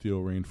through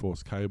steel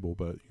reinforced cable,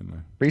 but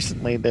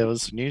Recently, there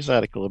was a news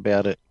article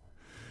about it.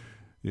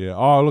 Yeah.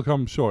 Oh, look,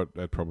 I'm sure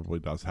it probably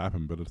does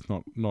happen, but it's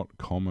not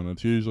common.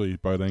 It's usually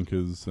boat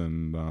anchors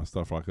and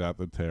stuff like that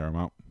tear them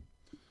up.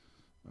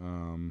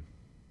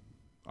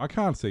 I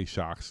can't see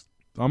sharks.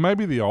 Or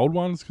maybe the old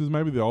ones, because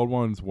maybe the old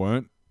ones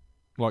weren't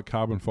like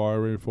carbon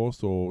fibre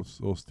reinforced or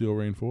steel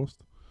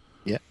reinforced.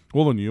 Yeah.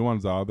 All the new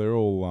ones are. They're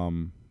all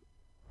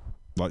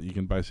like you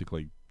can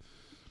basically,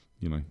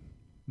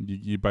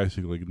 you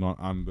basically not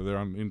under.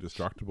 They're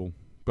indestructible.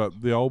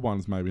 But the old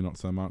ones maybe not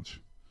so much.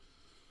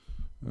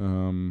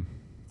 But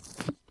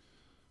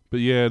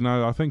yeah,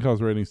 no, I think I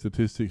was reading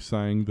statistics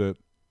saying that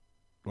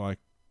like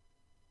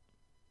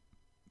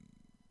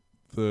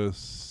the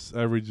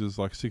average is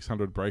like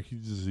 600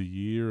 breakages a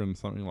year, and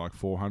something like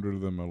 400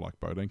 of them are like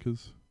boat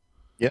anchors.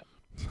 Yeah.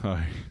 So,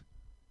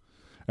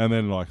 and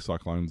then like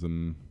cyclones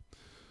and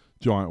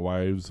giant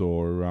waves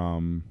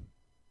or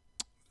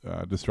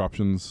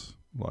disruptions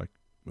like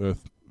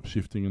earth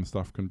shifting and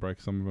stuff can break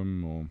some of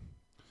them or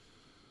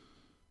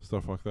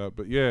stuff like that.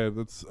 But yeah,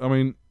 it's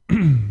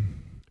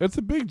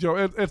a big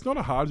job. It's not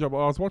a hard job.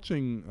 I was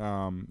watching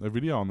a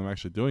video on them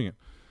actually doing it.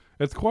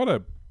 It's quite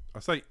I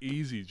say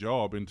easy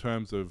job in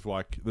terms of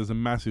like there's a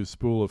massive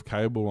spool of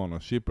cable on a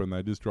ship and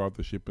they just drive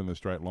the ship in a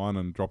straight line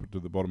and drop it to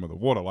the bottom of the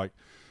water. Like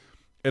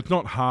it's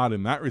not hard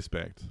in that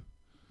respect.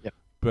 Yep.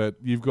 But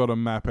you've got to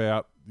map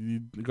out,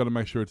 you've got to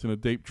make sure it's in a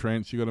deep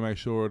trench. You've got to make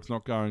sure it's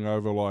not going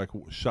over like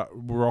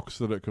rocks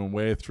that it can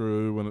wear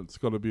through, and it's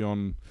got to be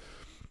on,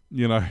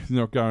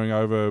 not going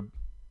over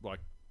like,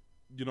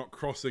 you're not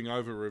crossing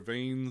over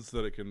ravines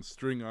that it can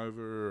string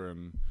over.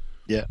 And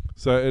yeah.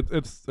 So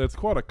it's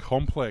quite a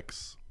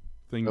complex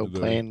thing to do.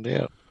 Well planned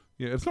out.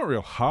 Yeah, it's not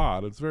real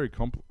hard. It's very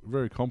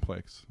very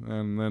complex.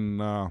 And then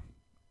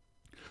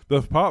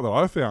the part that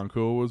I found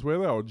cool was where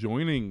they were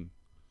joining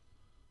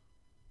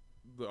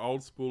the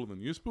old spool and the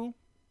new spool.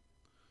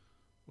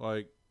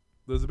 Like,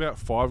 there's about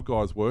 5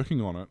 guys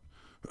working on it.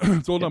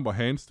 It's all done by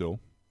hand still.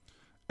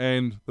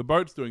 And the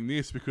boat's doing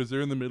this because they're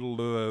in the middle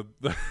of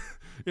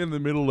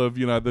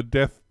the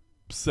Death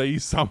Sea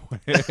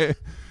somewhere.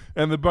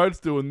 And the boat's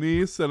doing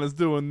this, and it's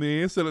doing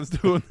this, and it's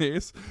doing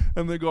this,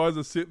 and the guys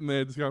are sitting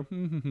there just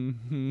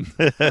going,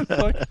 It's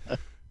like,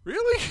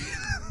 really?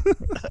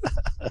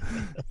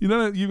 You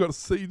don't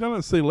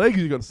see legs,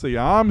 you got to see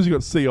arms, you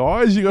got to see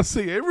eyes, you got to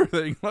see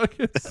everything. Like,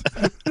 it's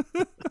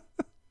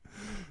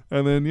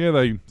and then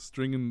they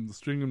string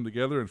them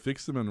together and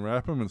fix them and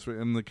wrap them,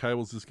 and the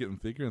cable's just getting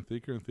thicker and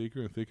thicker and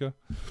thicker and thicker.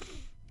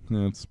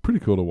 Yeah, it's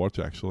pretty cool to watch,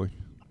 actually.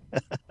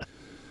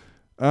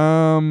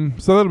 So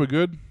that'll be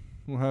good.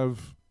 We'll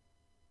have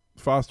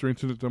faster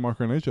internet to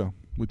Micronesia,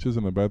 which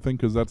isn't a bad thing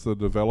because that's a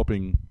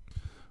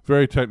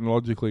very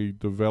technologically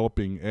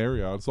developing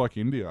area. It's like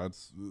India.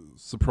 It's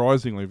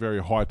surprisingly very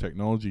high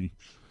technology.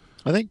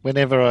 I think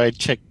whenever I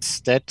checked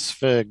stats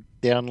for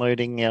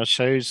downloading our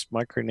shows,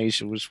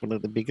 Micronesia was one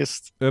of the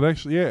biggest. It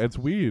actually, it's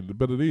weird,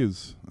 but it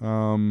is.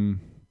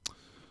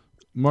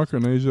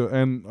 Micronesia,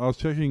 and I was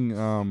checking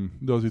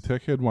the Aussie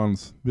Tech Head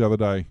ones the other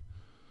day,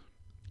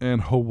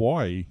 and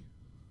Hawaii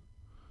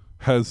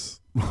has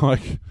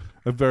like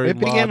a very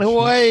large...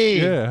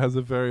 Hawaii! Yeah, has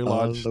a very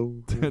large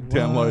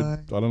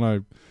download. I don't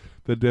know.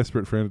 They're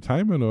desperate for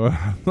entertainment, or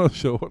I'm not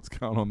sure what's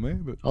going on there.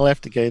 But I'll have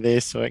to go there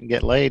so I can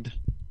get laid.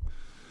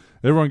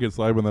 Everyone gets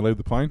laid when they leave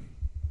the plane.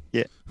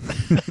 Yeah.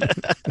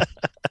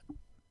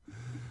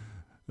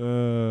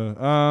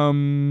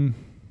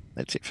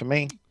 That's it for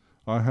me.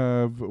 I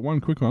have one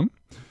quick one.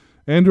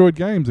 Android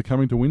games are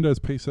coming to Windows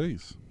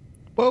PCs.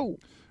 Whoa.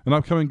 An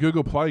upcoming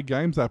Google Play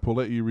Games app will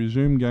let you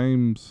resume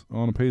games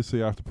on a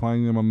PC after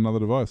playing them on another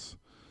device.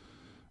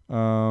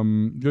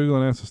 Google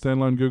announced a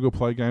standalone Google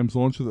Play Games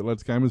launcher that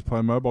lets gamers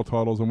play mobile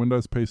titles on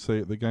Windows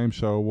PC at the Game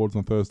Show Awards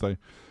on Thursday.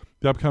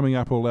 The upcoming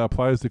app will allow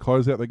players to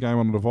close out the game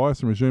on a device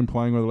and resume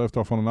playing where they left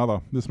off on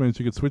another. This means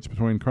you could switch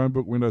between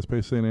Chromebook, Windows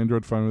PC, and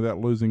Android phone without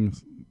losing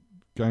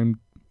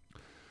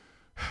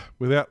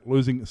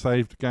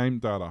saved game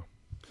data.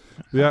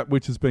 The app,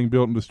 which is being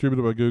built and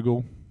distributed by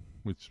Google,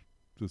 which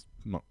is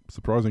not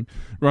surprising,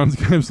 runs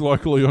games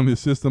locally on your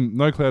system.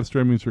 No cloud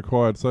streaming is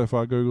required. So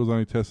far, Google's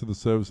only tested the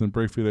service and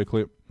briefly their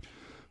clip.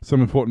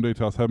 Some important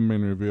details haven't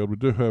been revealed. We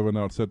do, however,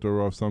 know it's set to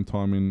arrive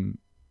sometime in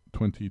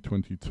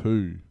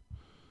 2022.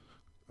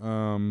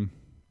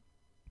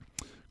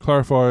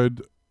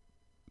 Clarified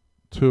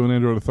to an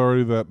Android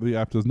authority that the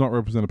app does not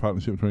represent a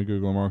partnership between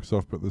Google and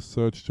Microsoft, but the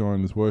search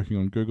giant is working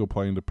on Google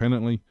Play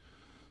independently,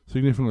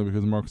 significantly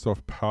because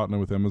Microsoft partnered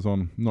with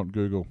Amazon, not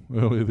Google,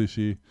 earlier this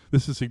year.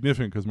 This is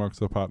significant because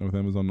Microsoft partnered with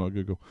Amazon, not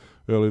Google,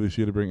 earlier this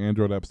year to bring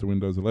Android apps to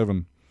Windows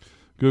 11.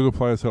 Google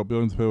Play has helped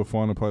billions of people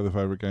find and play their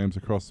favourite games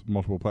across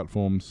multiple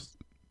platforms.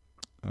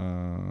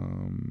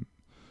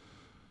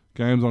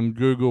 Games on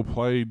Google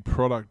Play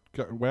product...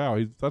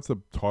 Wow, that's a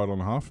title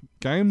and a half.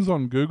 Games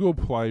on Google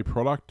Play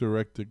product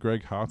director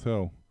Greg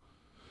Hartel.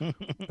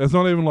 It's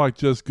not even like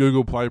just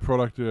Google Play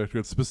product director.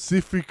 It's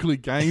specifically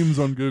games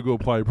on Google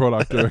Play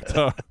product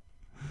director.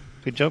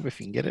 Good job if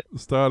you can get it.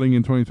 Starting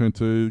in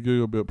 2022,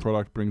 Google built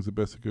product brings the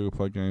best of Google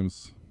Play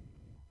games.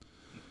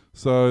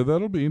 So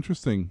that'll be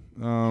interesting.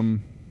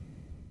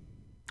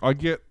 I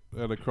get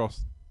that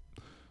across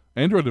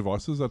Android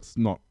devices. That's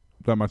not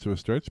that much of a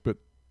stretch, but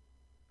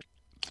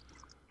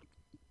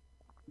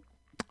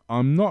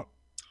I'm not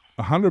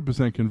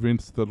 100%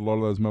 convinced that a lot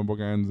of those mobile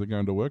games are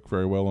going to work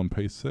very well on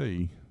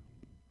PC.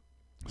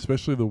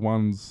 Especially the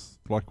ones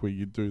like where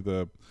you're doing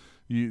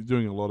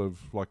a lot of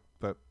like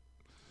that.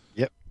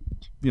 Yep.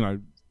 You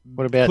know.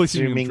 What about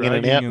zooming in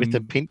and out with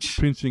the pinch?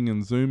 Pinching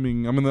and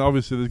zooming. I mean,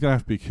 obviously there's going to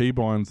have to be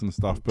keybinds and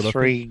stuff. But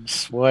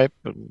swipe.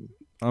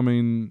 I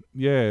mean,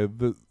 yeah.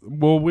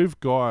 We've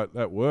got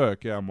at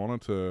work our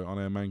monitor on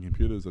our main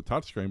computer is a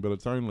touchscreen, but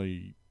it's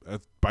only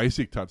a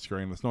basic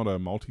touchscreen. It's not a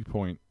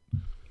multi-point.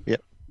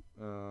 Yep.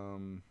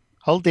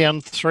 Hold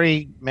down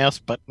 3 mouse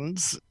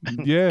buttons.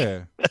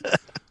 Yeah.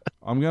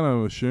 I'm going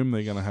to assume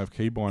they're going to have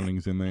key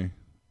bindings in there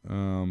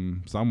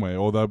somewhere.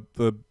 Or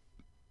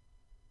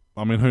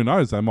I mean, who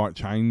knows? They might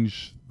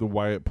change the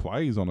way it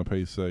plays on a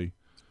PC.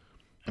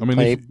 I mean,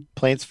 play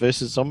Plants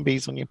vs.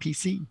 Zombies on your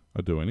PC.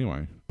 I do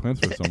anyway. Plants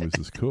vs. Zombies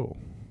is cool.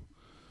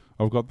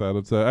 I've got that.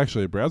 It's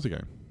actually a browser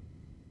game.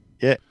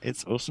 Yeah,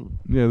 it's awesome.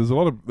 Yeah, there's a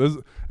lot of...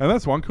 and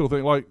that's one cool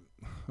thing. Like,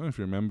 I don't know if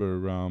you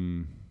remember... I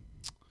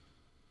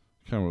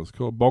can't remember what it's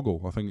called.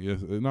 Boggle, I think.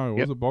 Yes. No,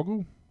 was it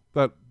Boggle?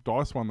 That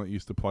dice one that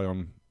used to play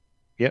on...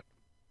 Yep.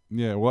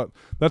 Yeah, well,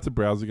 that's a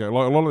browser game.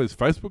 Like a lot of these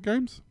Facebook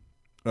games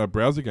are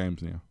browser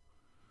games now.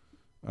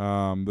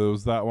 There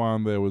was that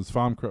one. There was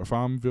Farmville.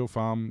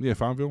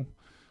 Farmville.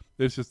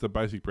 It's just a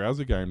basic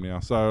browser game now.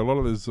 So a lot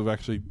of these have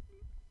actually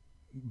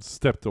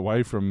stepped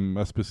away from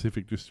a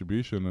specific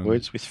distribution. And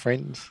Words with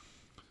Friends.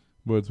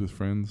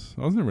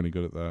 I was never really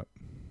good at that.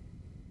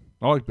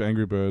 I like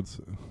Angry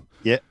Birds.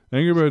 Yeah.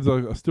 Angry Birds.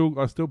 I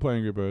still play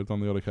Angry Birds on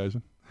the odd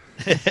occasion.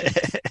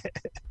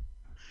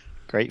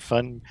 Great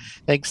fun.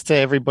 Thanks to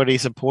everybody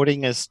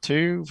supporting us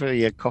too for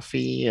your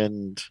coffee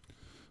and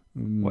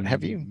what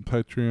have you.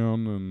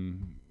 Patreon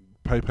and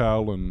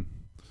PayPal and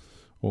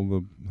all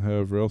the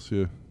however else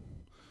you're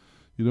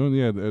doing.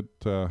 Yeah, it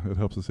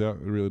helps us out.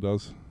 It really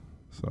does.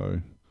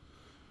 So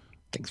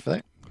Thanks for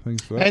that.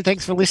 Thanks for that. And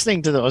thanks for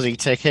listening to the Aussie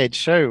Tech Head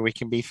Show. We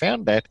can be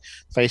found at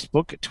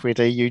Facebook,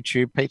 Twitter,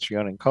 YouTube,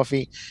 Patreon, and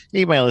Coffee.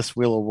 Email us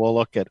Will or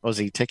Warlock at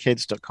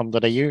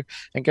aussietechheads.com.au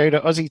and go to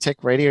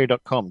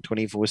aussietechradio.com,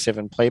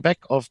 24/7 playback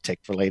of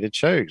tech-related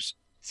shows.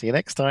 See you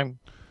next time.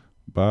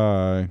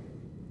 Bye.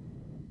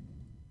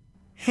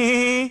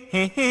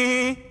 Hehehehe